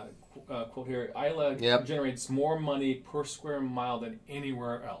quote here. Isla Yep. generates more money per square mile than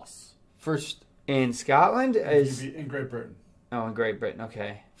anywhere else. First In Scotland is in Great Britain. in Great Britain.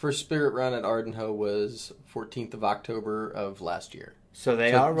 Okay, spirit run at Ardenhoe was 14th of October of last year. so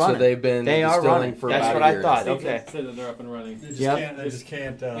they are running. So they've been They are distilling running. for That's about what a I year. thought. They Okay. say that they're up and running. They just Yep. can't. They just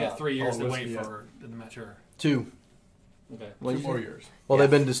can't. Yeah, 3 years call to wait whiskey yet. for the mature. 2. Okay. What'd Two you more say? years. Well, they've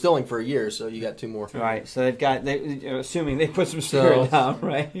been distilling for a year, so you got 2 more. Right, so they've got. Assuming they put some spirit So- down,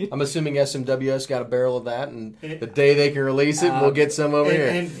 right? I'm assuming SMWS got a barrel of that, and the day they can release it, we'll get some over here.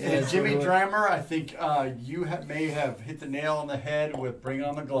 And Jimmy Drammer, I think you may have hit the nail on the head with Bring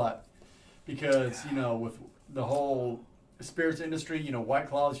On the Glut, because with the whole spirits industry, White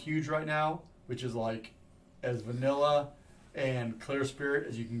Claw is huge right now, which is like as vanilla and clear spirit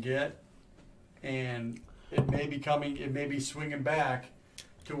as you can get, and it may be swinging back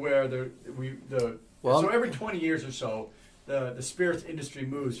to where so every 20 years or so, the spirits industry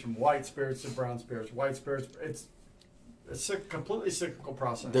moves from white spirits to brown spirits. White spirits, it's a completely cyclical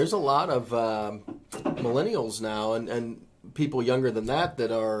process. There's a lot of millennials now, and people younger than that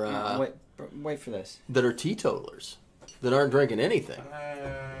are Wait for this. that are teetotalers, that aren't drinking anything.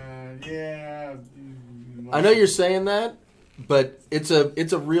 Yeah. I know you're saying that, but it's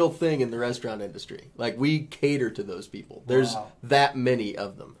a real thing in the restaurant industry. Like, we cater to those people. There's Wow. that many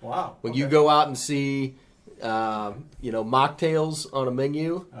of them. Wow. When you go out and see, mocktails on a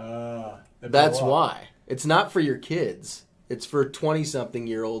menu, that's why. It's not for your kids. It's for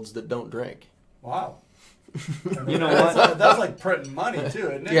 20-something-year-olds that don't drink. Wow. You know what? That's like printing money too,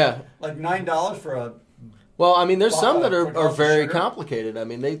 isn't it? Yeah. Like $9 for a. Well, I mean, there's some that For are coffee very sugar? complicated. I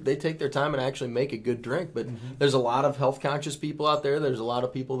mean, they take their time and actually make a good drink. But there's a lot of health conscious people out there. There's a lot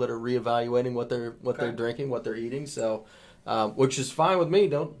of people that are reevaluating what they're drinking, what they're eating. So, which is fine with me.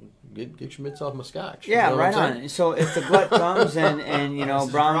 Don't get your mitts off my scotch. Yeah, You know what right I'm saying? on. So if the glut comes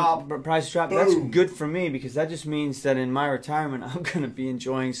and prices drop, that's Boom. good for me, because that just means that in my retirement I'm going to be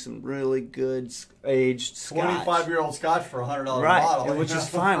enjoying some really good aged scotch. 25-year-old scotch for $100 a Right, bottle. which is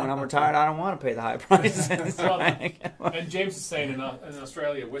fine. When I'm retired, I don't want to pay the high prices. And James is saying in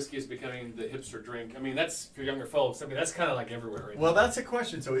Australia, whiskey is becoming the hipster drink. I mean, that's for younger folks. I mean, that's kind of like everywhere right Well, now. that's a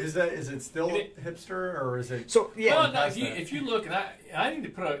question. So is it still hipster, or is it? So yeah, Well, no, past if that. you look, and I need to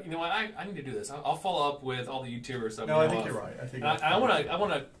put a, I need to do this. I'll follow up with all the YouTubers. That No, we I know think of. you're right. I think And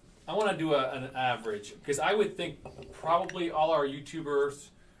I want to do an average, because I would think probably all our YouTubers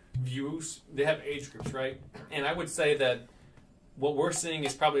views, they have age groups, right? And I would say that what we're seeing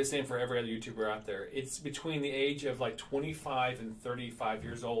is probably the same for every other YouTuber out there. It's between the age of like 25 and 35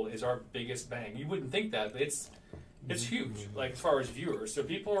 years old is our biggest bang. You wouldn't think that, but it's huge, like as far as viewers. So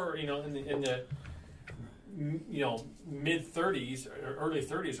people are, in the mid 30s or early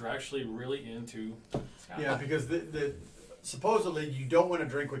 30s are actually really into scotch. Yeah, because supposedly you don't want to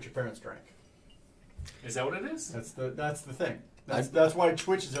drink what your parents drank. Is that what it is? That's the thing. That's why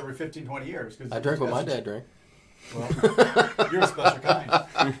Twitch is every 15, 20 years. Cause I drank what my dad drank. Well, you're a special kind.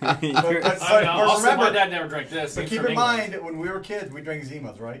 You're- Also, remember, my dad never drank this. but He's keep from in England. mind that when we were kids, we drank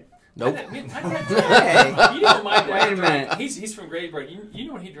Zimas, right? Nope. My dad, Hey, you know my dad wait a drank- minute. He's from Great Britain. You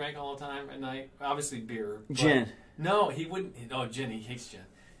know what he drank all the time at night? Obviously beer. but- Gin. No, he wouldn't. No, gin. He hates gin.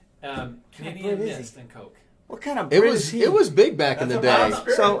 Canadian Brit is he? Mist and Coke. What kind of It Brit was is he? it was big back in the That's a day.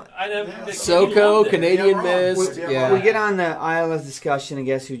 Spirit. So I never. Yeah. he SoCo, loved it. Canadian Yeah, wrong. Mist. Yeah, Yeah. wrong. we get on the Isla's discussion, and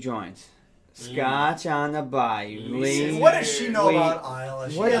guess who joins? Scotch on the Bayou. Lee. What does she know Lee. about Isla?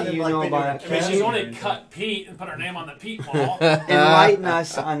 She What do hasn't, you like, know been about to I mean, she's Canada or only anything. cut Pete and put her name on the Pete ball. Enlighten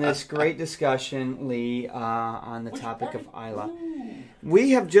us on this great discussion, Lee, on the Which topic of part? Isla.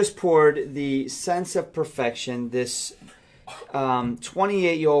 We have just poured the Sense of Perfection, this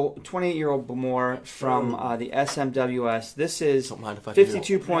 28-year-old Bamor from the SMWS. This is Don't mind if I do.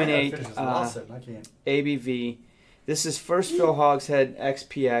 52.8 I finished this lawsuit, and I can't. ABV. This is First Fill Hogshead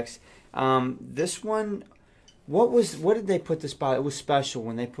XPX. This one, what did they put this by? It was special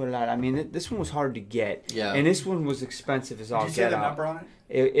when they put it out. I mean, this one was hard to get. Yeah. And this one was expensive as all Did you say get the out. number on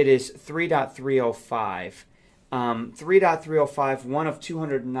it? It is 3.305. 3.305, one of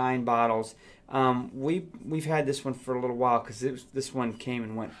 209 bottles. We've had this one for a little while because this one came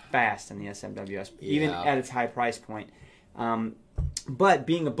and went fast in the SMWS, even Yeah. at its high price point. But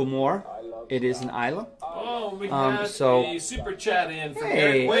being a Bamor, it is an Isla. Oh, we got so- a super chat in from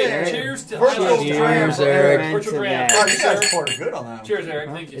Hey, Eric. Wait, hey. cheers to Virtual Isla. Dram. Cheers, Eric. Virtual To Dram. that. Oh, you Thank guys sir. poured good on that. Cheers, Eric.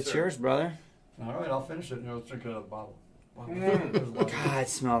 Thank you, It's sir. yours, brother. All right, I'll finish it. And let's drink it out of the bottle. Wow. God,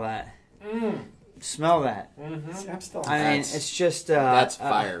 smell that. Mm. Smell that. I'm still. I mean, That's- it's just That's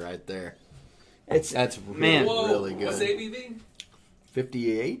fire right there. It's That's Man. really What's good. ABV?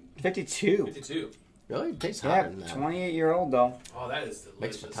 58. 52. 52. Really? It tastes Yeah, hotter than that. 28-year-old though. Oh, that is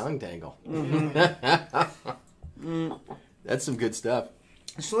Makes delicious. my tongue tangle. Mm-hmm. That's some good stuff.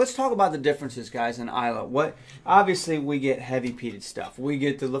 So let's talk about the differences, guys, in Isla. Obviously, we get heavy peated stuff. We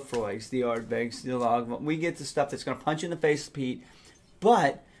get the Lefroy's, the Ardbegs, the Log. We get the stuff that's going to punch you in the face with peat.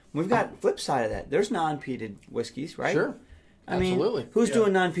 But we've got flip side of that. There's non-peated whiskeys, right? Sure. I mean, Absolutely. who's Yeah.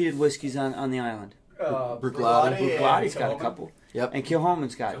 doing non-peated whiskeys on the island? Bruichladdich. Bruichladdich got a couple. Yep. And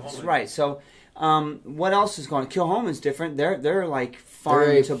Kilhoman's got it. Kilhoman. Right. So what else is going on? Kilhoman's different. They're like farm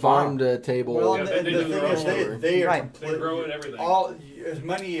They're a to farm bar. to table. Well, Yeah, and they the do thing their is, own. they are Right. completely They grow it, everything. all as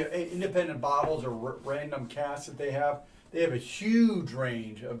many independent bottles or random casks that they have. They have a huge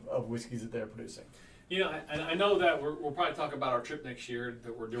range of whiskeys that they're producing. You know, and I know that we'll probably talk about our trip next year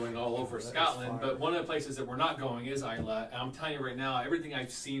that we're doing all over That is Scotland, fire. but one of the places that we're not going is Islay. And I'm telling you right now, everything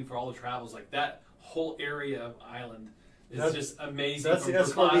I've seen for all the travels, like that whole area of Ireland is That's- just amazing. that's From the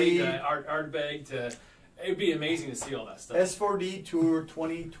Bruichladdich S4D. to Ardbeg to, it'd be amazing to see all that stuff. S4D Tour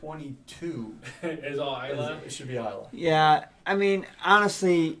 2022. Is all Islay. It should be Isla. Yeah, I mean,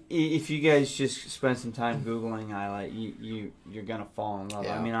 honestly, if you guys just spend some time Googling Isla, you're gonna fall in love.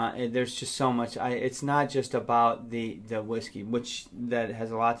 Yeah. I mean, there's just so much. It's not just about the whiskey, which that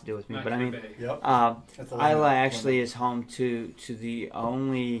has a lot to do with me. But I mean, Yep. That's a Isla lemon. actually is home to the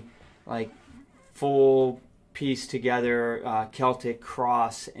only like full piece together Celtic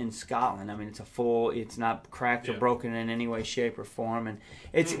cross in Scotland. I mean, it's not cracked or Yeah. broken in any way, shape, or form, and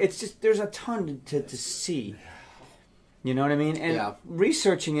it's just there's a ton to see. You know what I mean? And Yeah.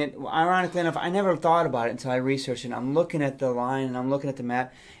 researching it, ironically enough, I never thought about it until I researched it. I'm looking at the line and I'm looking at the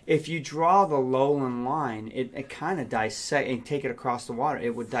map. If you draw the lowland line, it kind of dissect and take it across the water.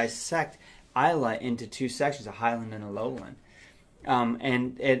 It would dissect Isla into two sections, a highland and a lowland.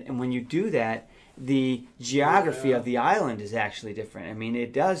 And when you do that, the geography of the island is actually different. I mean,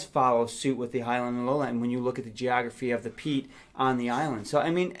 it does follow suit with the highland and lowland when you look at the geography of the peat on the island. So,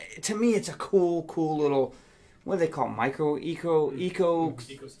 I mean, to me, it's a cool little, what do they call it? eco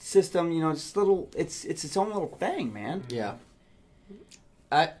system. You know, it's its own little thing, man. Yeah.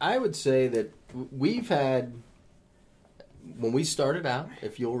 I would say that we've had, when we started out,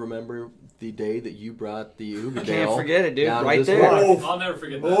 if you'll remember the day that you brought the Ugadale. Can't forget it, dude. down to Right this there. water. I'll never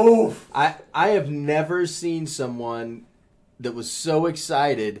forget that. Oof. I have never seen someone that was so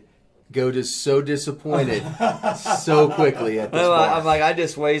excited go to so disappointed so quickly at this bar. I'm like, I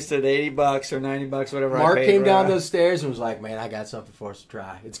just wasted $80 or $90, whatever. Mark I paid, came down right? those stairs and was like, "Man, I got something for us to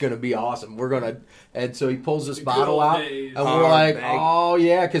try. It's going to be awesome. We're going to." And so he pulls this The good bottle old out, days. and we're like, Ardbeg. "Oh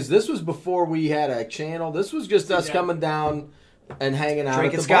yeah," because this was before we had a channel. This was just us Yeah. coming down and hanging out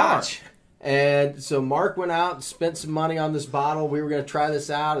Drinking at the bar. scotch. And so Mark went out and spent some money on this bottle. We were going to try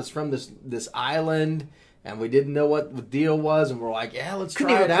this out. It's from this island, and we didn't know what the deal was. And we're like, "Yeah, let's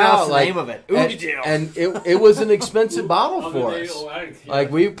Couldn't try even it pronounce out." the name of it. Ugadale. And it was an expensive bottle Oh, for they- us. oh, yeah.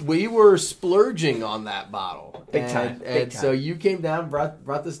 Like we were splurging on that bottle, Big and, time, big And so time. you came down,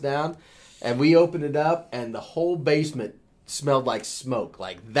 brought this down, and we opened it up, and the whole basement smelled like smoke,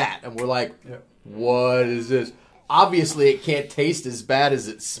 like that. And we're like, Yep. "What is this?" Obviously, it can't taste as bad as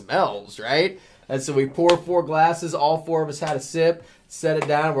it smells, right? And so we pour 4 glasses. All 4 of us had a sip. Set it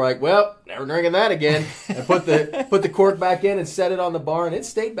down. We're like, "Well, never drinking that again." And put the cork back in and set it on the bar, and it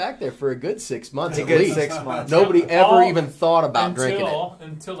stayed back there for a good 6 months. It's a at good least. 6 months. Nobody ever All- even thought about drinking it.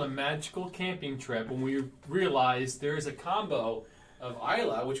 Until the magical camping trip when we realized there's a combo of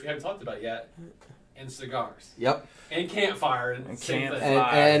Isla, which we haven't talked about yet, and cigars. Yep. And campfire. And same campfire. thing.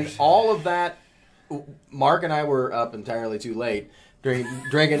 And all of that, Mark and I were up entirely too late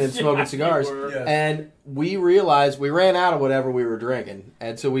drinking and smoking Yeah, cigars. we were. Yeah. And we realized we ran out of whatever we were drinking.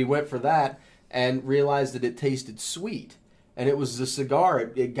 And so we went for that and realized that it tasted sweet. And it was the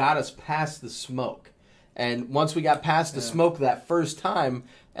cigar. It got us past the smoke. And once we got past the smoke that first time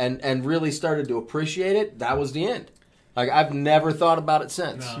and really started to appreciate it, that was the end. Like, I've never thought about it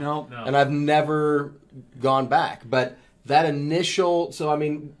since. No. And I've never gone back. But that initial, so I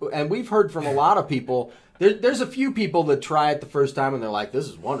mean, and we've heard from a lot of people, there's a few people that try it the first time and they're like, "This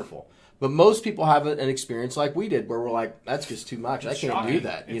is wonderful." But most people have an experience like we did, where we're like, "That's just too much. I It's can't shocking. do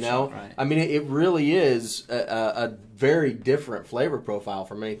that." You It's know, shocking. Right. I mean, it really is a very different flavor profile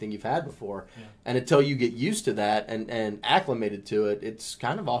from anything you've had before. Yeah. And until you get used to that and acclimated to it, it's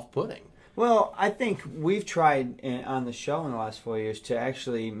kind of off-putting. Well, I think we've tried on the show in the last 4 years to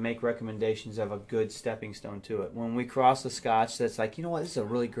actually make recommendations of a good stepping stone to it. When we cross the Scotch, that's like, you know what, this is a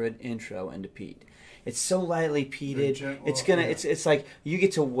really good intro into peat. It's so lightly peated. gentle, It's gonna. yeah. It's like you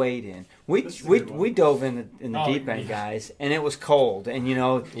get to wade in. This is a good one. We dove in the Oh, deep end, yeah. guys, and it was cold. And you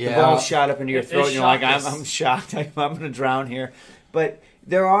know the Yeah. ball shot up into your It throat. And you're like, shocked us. I'm shocked. I'm going to drown here. But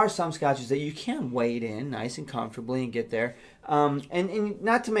there are some scotches that you can wade in nice and comfortably and get there. And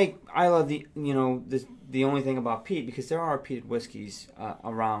not to make Islay the only thing about peat, because there are peated whiskeys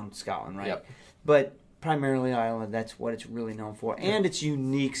around Scotland, right? Yep. But primarily Islay, that's what it's really known for, and its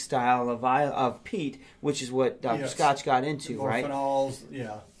unique style of peat, which is what Dr. Yes. Scotch got into, More right? phenols,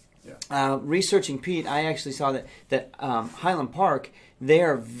 Researching peat, I actually saw that Highland Park, they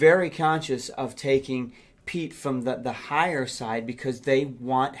are very conscious of taking peat from the higher side because they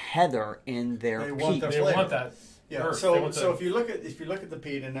want heather in their They peat. want their They flavor. want that. Yeah. earth. They So want so the- if you look at the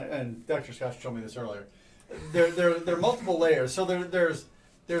peat, and Dr. Scott showed me this earlier, there are multiple layers. So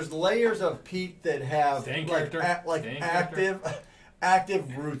there's layers of peat that have Staying like character. like Staying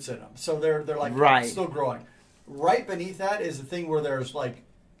active roots in them. So they're like Right. still growing. Right beneath that is the thing where there's like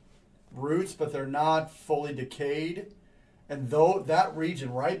roots, but they're not fully decayed. And though that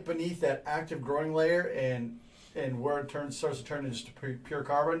region right beneath that active growing layer and where it starts to turn into pure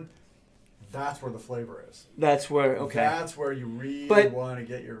carbon, that's where the flavor is. That's where, okay. That's where you really But- want to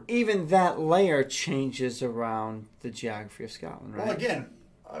get your. Even that layer changes around the geography of Scotland, right? Well, again,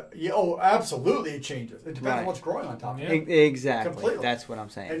 absolutely it changes. It depends Right. on what's growing on top. Yeah. Exactly. Completely. That's what I'm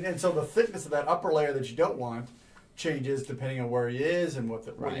saying. And so the thickness of that upper layer that you don't want changes depending on where he is and what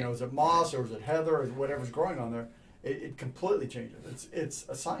Right. is it moss or is it heather or whatever's growing on there. It completely changes. It's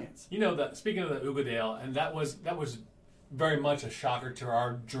a science. You know that speaking of the Ugadale, and that was very much a shocker to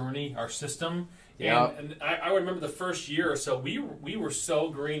our journey, our system. Yeah. And I remember the first year or so, we were so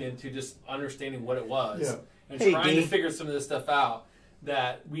green into just understanding what it was Yeah. and Hey, trying D. to figure some of this stuff out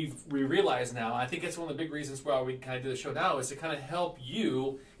that we realize now. I think it's one of the big reasons why we kind of do the show now is to kind of help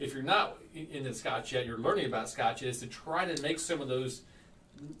you, if you're not into Scotch yet, you're learning about Scotch, is to try to make some of those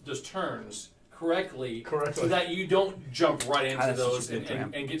turns correctly so that you don't jump right into That's such a those good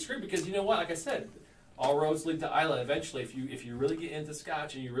term. and get screwed. Because you know what, like I said, all roads lead to Islay. Eventually, if you really get into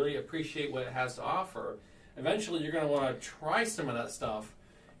Scotch and you really appreciate what it has to offer, eventually you're going to want to try some of that stuff.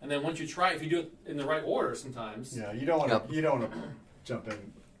 And then once you try it, if you do it in the right order sometimes. Yeah, you don't want Yep. to you don't want to jump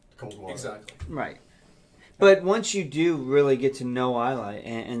in cold water. Exactly. Right. But once you do really get to know Islay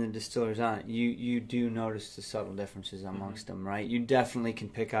and the distillers on it, you do notice the subtle differences amongst them, right? You definitely can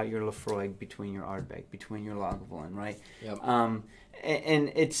pick out your Lafroig between your Ardbeg, between your Lagavulin, right? Yep.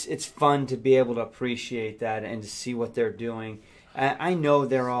 And it's fun to be able to appreciate that and to see what they're doing. I know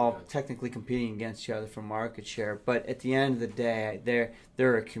they're all technically competing against each other for market share, but at the end of the day,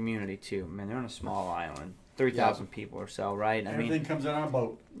 they're a community too. I mean, they're on a small island, 3,000 people or so, right? I Everything comes in on a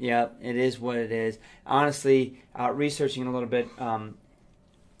boat. Yeah, it is what it is. Honestly, researching a little bit,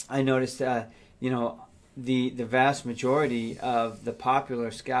 I noticed, the vast majority of the popular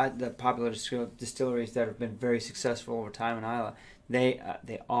distilleries that have been very successful over time in Islay,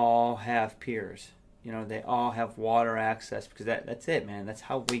 they all have piers. They all have water access because that's it, man. That's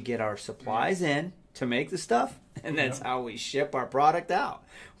how we get our supplies in to make the stuff, and that's how we ship our product out.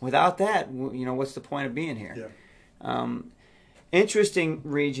 Without that, what's the point of being here? Yeah. Interesting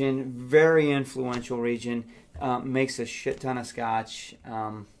region, very influential region, makes a shit ton of Scotch.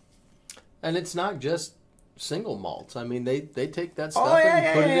 And it's not just single malts. I mean, they take that Oh, stuff yeah,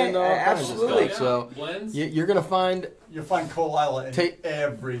 and put yeah, it into all yeah, kinds absolutely. of stuff. So blends. you're going to find You'll find Cole Isla in Take-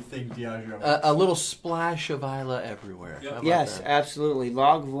 everything Diageo. a little splash of Isla everywhere. Yep. How about Yes, that? absolutely.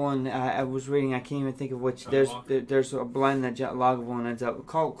 Lagavulin, I was reading, I can't even think of which. Johnny There's a blend that Lagavulin ends up,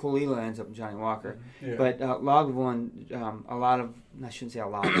 Colila ends up in Johnny Walker. Yeah. But Lagavulin, I shouldn't say a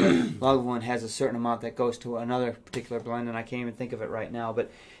lot, but Lagavulin has a certain amount that goes to another particular blend, and I can't even think of it right now.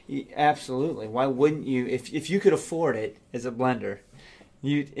 But absolutely, why wouldn't you, if you could afford it as a blender,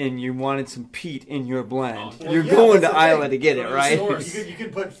 you wanted some peat in your blend, Oh, you're yeah, going to that's the thing. Islay to get it, Go to the right? source. You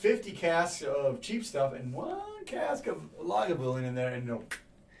can put 50 casks of cheap stuff and 1 cask of Lagavulin in there, and it'll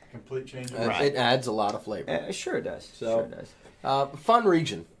complete change. of It adds a lot of flavor. Sure it does. So- Sure it does. Fun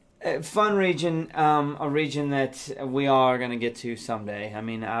region. Fun region, a region that we all are going to get to someday. I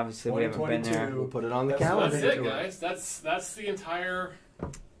mean, obviously we haven't been there. 2022. We'll put it on the That's calendar. That's Calendar. it, guys. That's the entire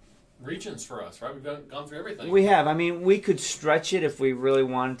regions for us, right? We've gone through everything. We have. I mean, we could stretch it if we really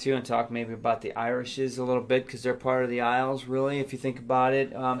wanted to and talk maybe about the Irishes a little bit because they're part of the Isles, really, if you think about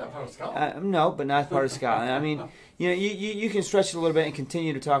it. Not part of Scotland. No, but not part of Scotland. I mean, you can stretch it a little bit and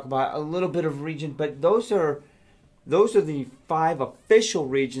continue to talk about a little bit of region, but those are the 5 official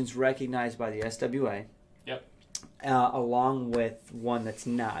regions recognized by the SWA. Yep. Along with one that's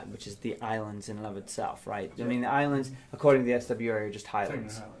not, which is the islands in and of itself, right? I mean, the islands, according to the SWA, are just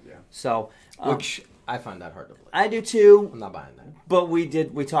highlands. Yeah. So, Which I find that hard to believe. I do too. I'm not buying that. But we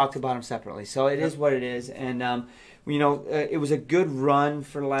talked about them separately, so it is what it is. And it was a good run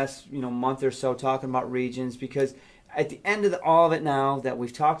for the last month or so talking about regions because at the end of all of it now that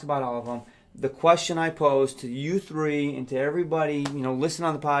we've talked about all of them, the question I pose to you three and to everybody, listen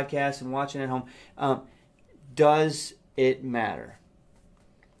on the podcast and watching at home, does it matter?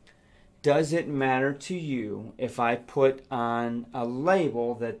 Does it matter to you if I put on a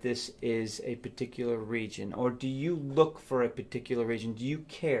label that this is a particular region? Or do you look for a particular region? Do you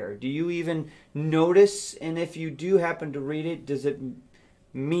care? Do you even notice? And if you do happen to read it, does it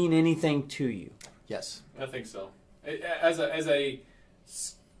mean anything to you? Yes. I think so. As a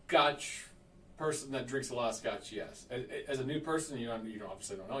Scotch person that drinks a lot of Scotch, yes. As a new person, you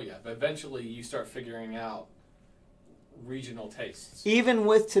obviously don't know yet, but eventually you start figuring out regional tastes. Even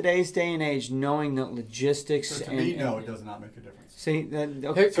with today's day and age, knowing that logistics So to me, no, it does not make a difference. See,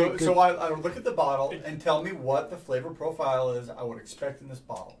 okay, So I would look at the bottle and tell me what the flavor profile is I would expect in this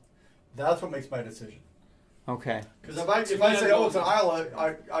bottle. That's what makes my decision. okay. Because if I say, oh, it's an Isla,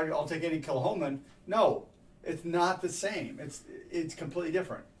 I'll take any Kilhoman. No, it's not the same. It's completely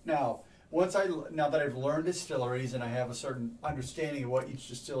different. Now that I've learned distilleries and I have a certain understanding of what each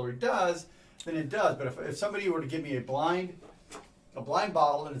distillery does, then it does. But if somebody were to give me a blind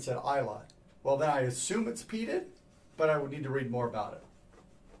bottle and it said Isla, well, then I assume it's peated, but I would need to read more about it.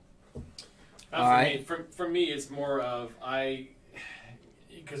 For me, it's more of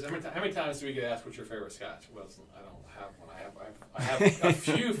because how many times do we get asked what's your favorite Scotch? Well, I don't have one. I have a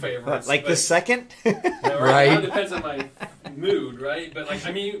few favorites. Like the second? Right. It depends on my mood, right? But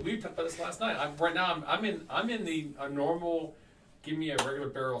we talked about this last night. Right now, I'm in the normal. Give me a regular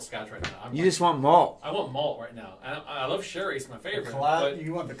barrel Scotch right now. You just want malt. I want malt right now. I love sherry; it's my favorite.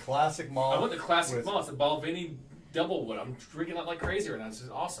 You want the classic malt. I want the classic malt. It's a Balvenie Double Wood. I'm drinking that like crazy right now. This is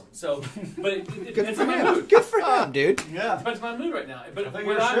awesome. So, but it depends on my mood. Good for him, dude. Yeah. It depends on my mood right now. But think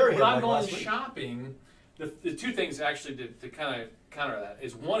when sherry I'm like going last week. shopping, the two things actually to kind of counter that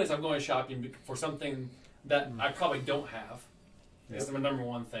is one is I'm going shopping for something that I probably don't have. It's my number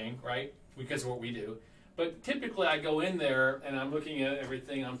one thing, right? Because of what we do. But typically I go in there and I'm looking at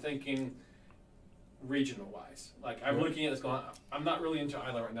everything. I'm thinking regional-wise. Like I'm looking at this going, I'm not really into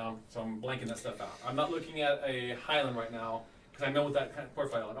Isla right now, so I'm blanking that stuff out. I'm not looking at a Highland right now because I know what that kind of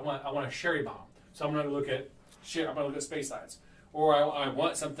profile is. I want a sherry bomb. So I'm going to look at Space Sides. Or I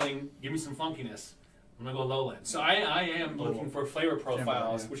want something, give me some funkiness. I'm going to go lowland. So I am looking for flavor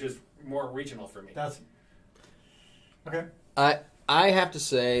profiles, which is more regional for me. That's okay. I have to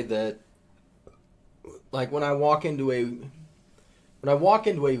say that, like when I walk into a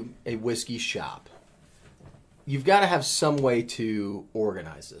whiskey shop, you've got to have some way to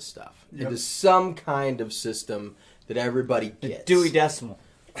organize this stuff into some kind of system that everybody gets. Dewey Decimal.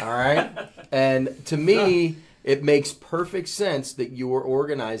 All right? And to me, it makes perfect sense that you're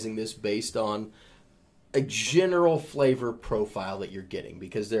organizing this based on a general flavor profile that you're getting,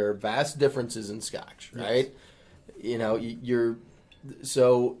 because there are vast differences in Scotch, right? Yes.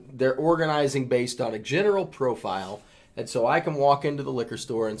 So they're organizing based on a general profile, and so I can walk into the liquor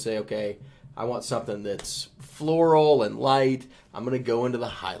store and say, okay, I want something that's floral and light. I'm going to go into the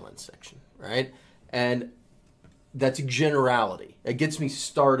Highland section, right? And that's a generality. It gets me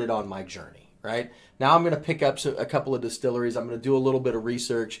started on my journey, right? Now I'm going to pick up a couple of distilleries. I'm going to do a little bit of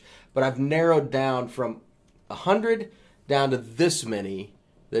research, but I've narrowed down from 100 down to this many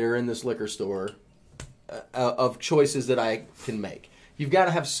that are in this liquor store of choices that I can make. You've got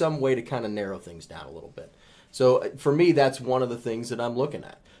to have some way to kind of narrow things down a little bit. So for me, that's one of the things that I'm looking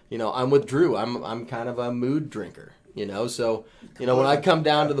at. I'm with Drew. I'm kind of a mood drinker, So, when I come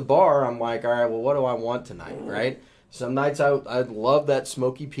down to the bar, I'm like, all right, well, what do I want tonight, right? Some nights I love that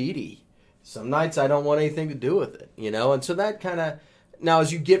smoky peaty. Some nights I don't want anything to do with it, And so that kind of... Now,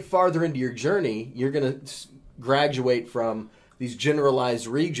 as you get farther into your journey, you're going to graduate from these generalized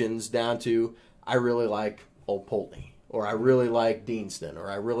regions down to, I really like Old Pulteney, or I really like Deanston,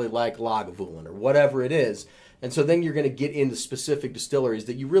 or I really like Lagavulin, or whatever it is. And so then you're going to get into specific distilleries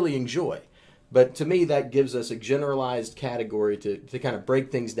that you really enjoy. But to me, that gives us a generalized category to kind of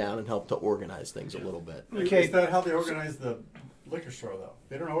break things down and help to organize things a little bit. Okay, is that how they organize the liquor store, though?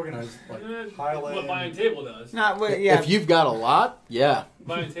 They don't organize like Highland. What Buying Table does. If you've got a lot, yeah.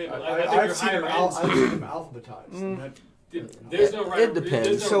 Buying Table. I've seen them alphabetized. There's no It depends.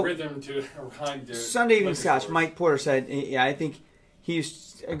 There's no rhythm to Sunday Evening liquor Scotch, stores. Mike Porter said, I think he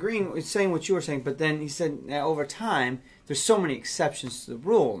was agreeing with saying what you were saying, but then he said over time, there's so many exceptions to the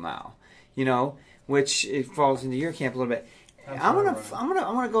rule now, which it falls into your camp a little bit. I'm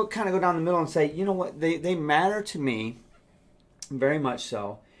gonna go kind of go down the middle and say, you know what, they matter to me, very much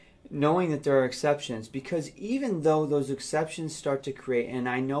so, knowing that there are exceptions, because even though those exceptions start to create, and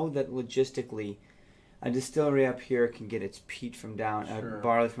I know that logistically, a distillery up here can get its peat from down, Sure.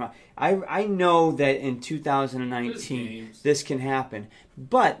 barley from out. I know that in 2019 this can happen,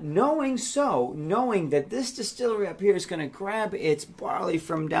 but knowing that this distillery up here is going to grab its barley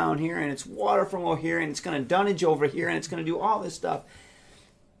from down here and its water from over here and it's going to dunnage over here and it's going to do all this stuff,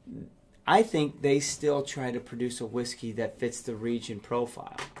 I think they still try to produce a whiskey that fits the region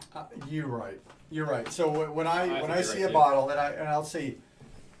profile. You're right. You're right. So when I think when I you're see right, a bottle and I'll see,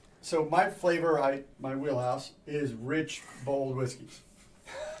 so my flavor, my wheelhouse is rich, bold whiskeys.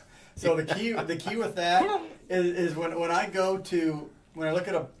 So the key with that is when I look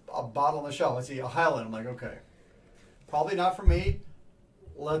at a bottle on the shelf, I see a Highland. I'm like, okay, probably not for me.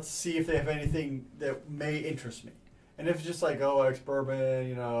 Let's see if they have anything that may interest me. And if it's just like, oh, ex-bourbon,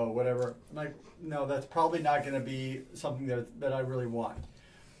 you know, whatever, I'm like, no, that's probably not going to be something that I really want.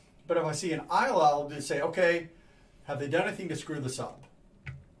 But if I see an Islay, I'll just say, okay, have they done anything to screw this up?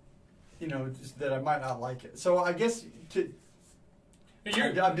 You know, just that I might not like it. So I guess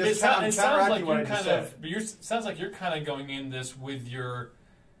I'm just counteracting what I just said. Sounds like you're kind of going in this with your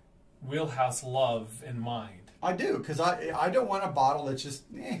wheelhouse love in mind. I do, because I don't want a bottle that's just,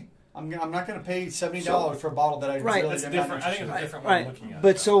 I'm not going to pay $70 for a bottle that I Right. really That's am different. not I think interested it's a in. different way of looking at it.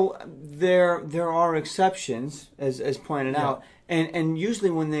 But so there are exceptions, as pointed Yeah. out, and usually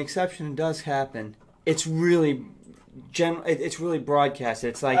when the exception does happen, it's really it's really broadcasted.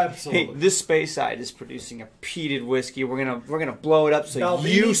 It's like, Absolutely. hey, this Speyside is producing a peated whiskey. We're gonna blow it up so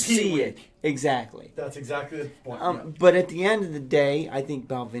Balvenie you Peat see Week. it exactly. That's exactly the point. But at the end of the day, I think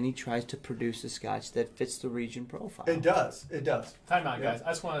Balvenie tries to produce a Scotch that fits the region profile. It does. It does. Time out, Yeah. guys. I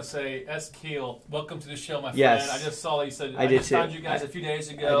just want to say, S. Keel, welcome to the show, my friend. Yes. I just saw that you said I I did just too. found you guys a few days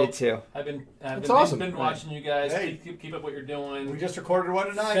ago. I did too. I've been awesome. been watching you guys. Hey. Keep up what you're doing. We just recorded one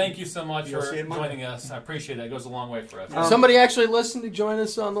tonight. Thank you so much You'll for see it Monday. joining us. I appreciate that. It goes a long way for us. Somebody actually listened to join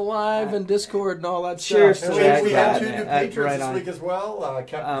us on the live and Discord and all that Cheers stuff. And to that. we have Yeah, two new man. patrons Right this on. week as well.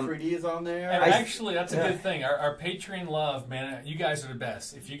 Captain 3D is on there. And I- actually, that's a Yeah. good thing. Our Patreon love, man, you guys are the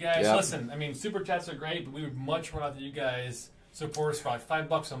best. If you guys Yeah. listen, I mean, super chats are great, but we would much rather you guys support us for like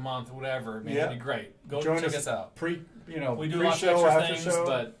 $5 a month or whatever. Man, Yeah. that'd be great. Go Join check us out. We do lots of pre-show, extra after things, show.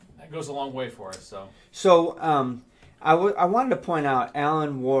 but that goes a long way for us. So I wanted to point out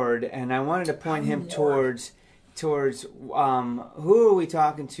Alan Ward, and I wanted to point him towards who are we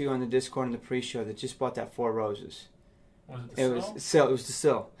talking to on the Discord in the pre-show that just bought that Four Roses? Was it the It was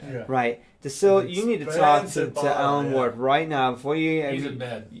DeSille, Yeah. right? DeSille, you need to talk Expensive to bottle, Alan yeah. Ward right now before you. He's in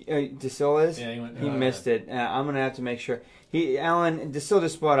bed. DeSille is. Yeah, he went. He missed it. I'm gonna have to make sure. Alan DeSille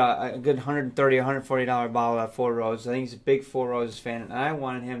just bought a good $130, $140 bottle of Four Roses. I think he's a big Four Roses fan, and I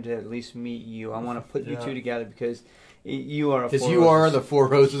wanted him to at least meet you. I want to put you Yeah. two together because you are a Because Four you are Roses. the Four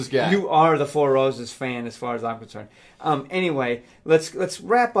Roses guy. You are the Four Roses fan, as far as I'm concerned. Anyway, let's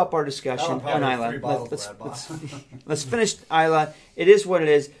wrap up our discussion on Isla. Let's finish Isla. It is what it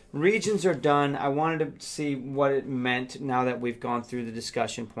is. Regions are done. I wanted to see what it meant now that we've gone through the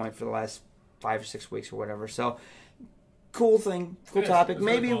discussion point for the last 5 or 6 weeks or whatever. So, cool thing, cool It is. topic. It's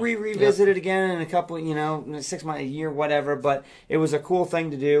really Maybe cool. revisit it again in a couple, 6 months, a year, whatever. But it was a cool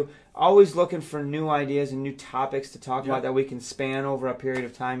thing to do. Always looking for new ideas and new topics to talk about that we can span over a period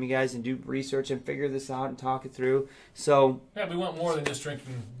of time, you guys, and do research and figure this out and talk it through. So, Yeah, we want more than just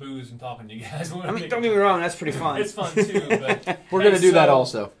drinking booze and talking to you guys. I mean, don't get me wrong, that's pretty fun. It's fun too, but We're going to do that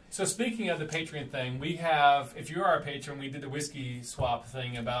also. So speaking of the Patreon thing, we have, if you are a patron, we did the whiskey swap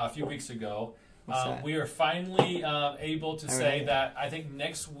thing about a few weeks ago. What's that? We are finally able to say right. that I think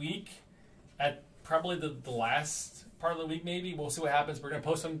next week, at probably the last part of the week maybe, we'll see what happens. We're going to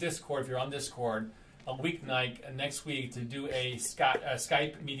post on Discord, if you're on Discord, a weeknight next week to do a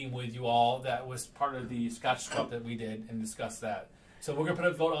Skype meeting with you all that was part of the Scotch swap that we did and discuss that. So we're going to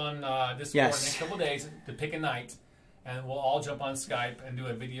put a vote on Discord in the next couple of days to pick a night. And we'll all jump on Skype and do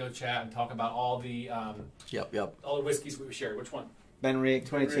a video chat and talk about all the Yep. all the whiskeys we shared. Which one? Ben Rick,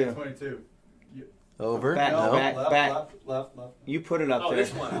 22. 22. Over. Back, No. back. Left. You put it up Oh, there,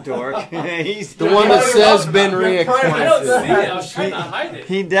 this one. dork. He's The one that says Ben Rick. I don't see 22. it. I was trying to hide it.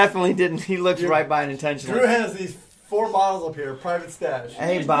 He definitely didn't. He looked right by it intentionally. Drew has these 4 bottles up here, private stash.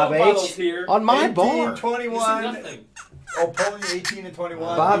 Hey, There's Bob no bottles H. here. On my 18, bar. You see 21. nothing. Oh, pulling 18 and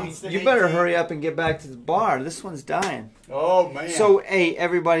 21. Bob, beats the you better 18. hurry up and get back to the bar. This one's dying. Oh, man. So, hey,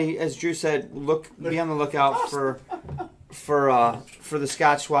 everybody, as Drew said, be on the lookout for the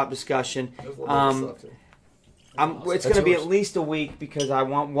Scotch swap discussion. There's a little bit of stuff, too. It's going to be at least a week because I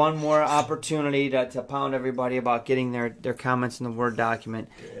want one more opportunity to pound everybody about getting their comments in the Word document.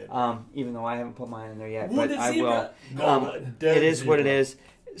 Even though I haven't put mine in there yet, but I will. It is what it is.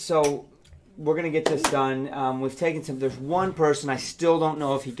 So we're gonna get this done. We've taken some. There's one person I still don't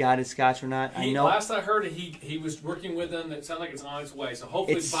know if he got his scotch or not. I know last I heard, he was working with them. It sounded like it's on its way. So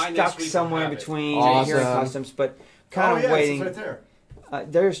hopefully it's by stuck next week somewhere we'll have between Awesome. here and customs, but kind of yes, waiting. it's right there.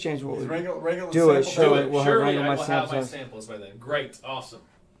 There's James. It's regular Do it, sample. show it. it. We'll have Surely regular I will my have my samples. samples by then. Great, awesome.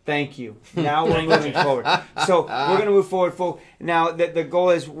 Thank you. Now we're moving forward. So we're going to move forward. Now the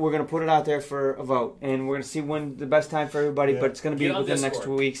goal is we're going to put it out there for a vote, and we're going to see when the best time for everybody. Yeah. But it's going to be Get on within the next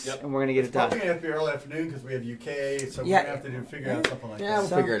Discord. 2 weeks, Yep. and we're going to get it Probably done. gonna have to be early afternoon because we have UK, so Yeah. we're gonna have to figure out something like Yeah, we'll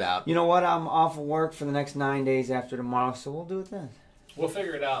that. figure it out. You know what? I'm off of work for the next 9 days after tomorrow, so we'll do it then. We'll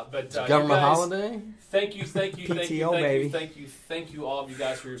figure it out. But you Government guys, holiday? Thank you, PTO, baby. thank you, all of you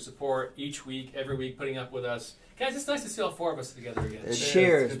guys for your support each week, every week, putting up with us, guys. It's nice to see all four of us together again. It-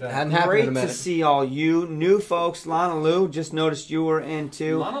 Cheers. good time. Hadn't happened Great in a to minute. see all you new folks. Lana Lou, just noticed you were in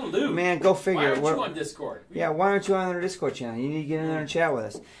too. Lana Lou, Man, go why figure. aren't We're- you on Discord? Yeah, why aren't you on our Discord channel? You need to get in there and chat with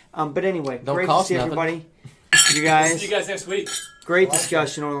us. But anyway, Don't great to cost see nothing. everybody. You See you guys, guys next week. great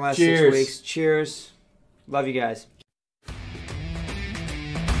discussion over the last Cheers. 6 weeks. Cheers. Love you guys.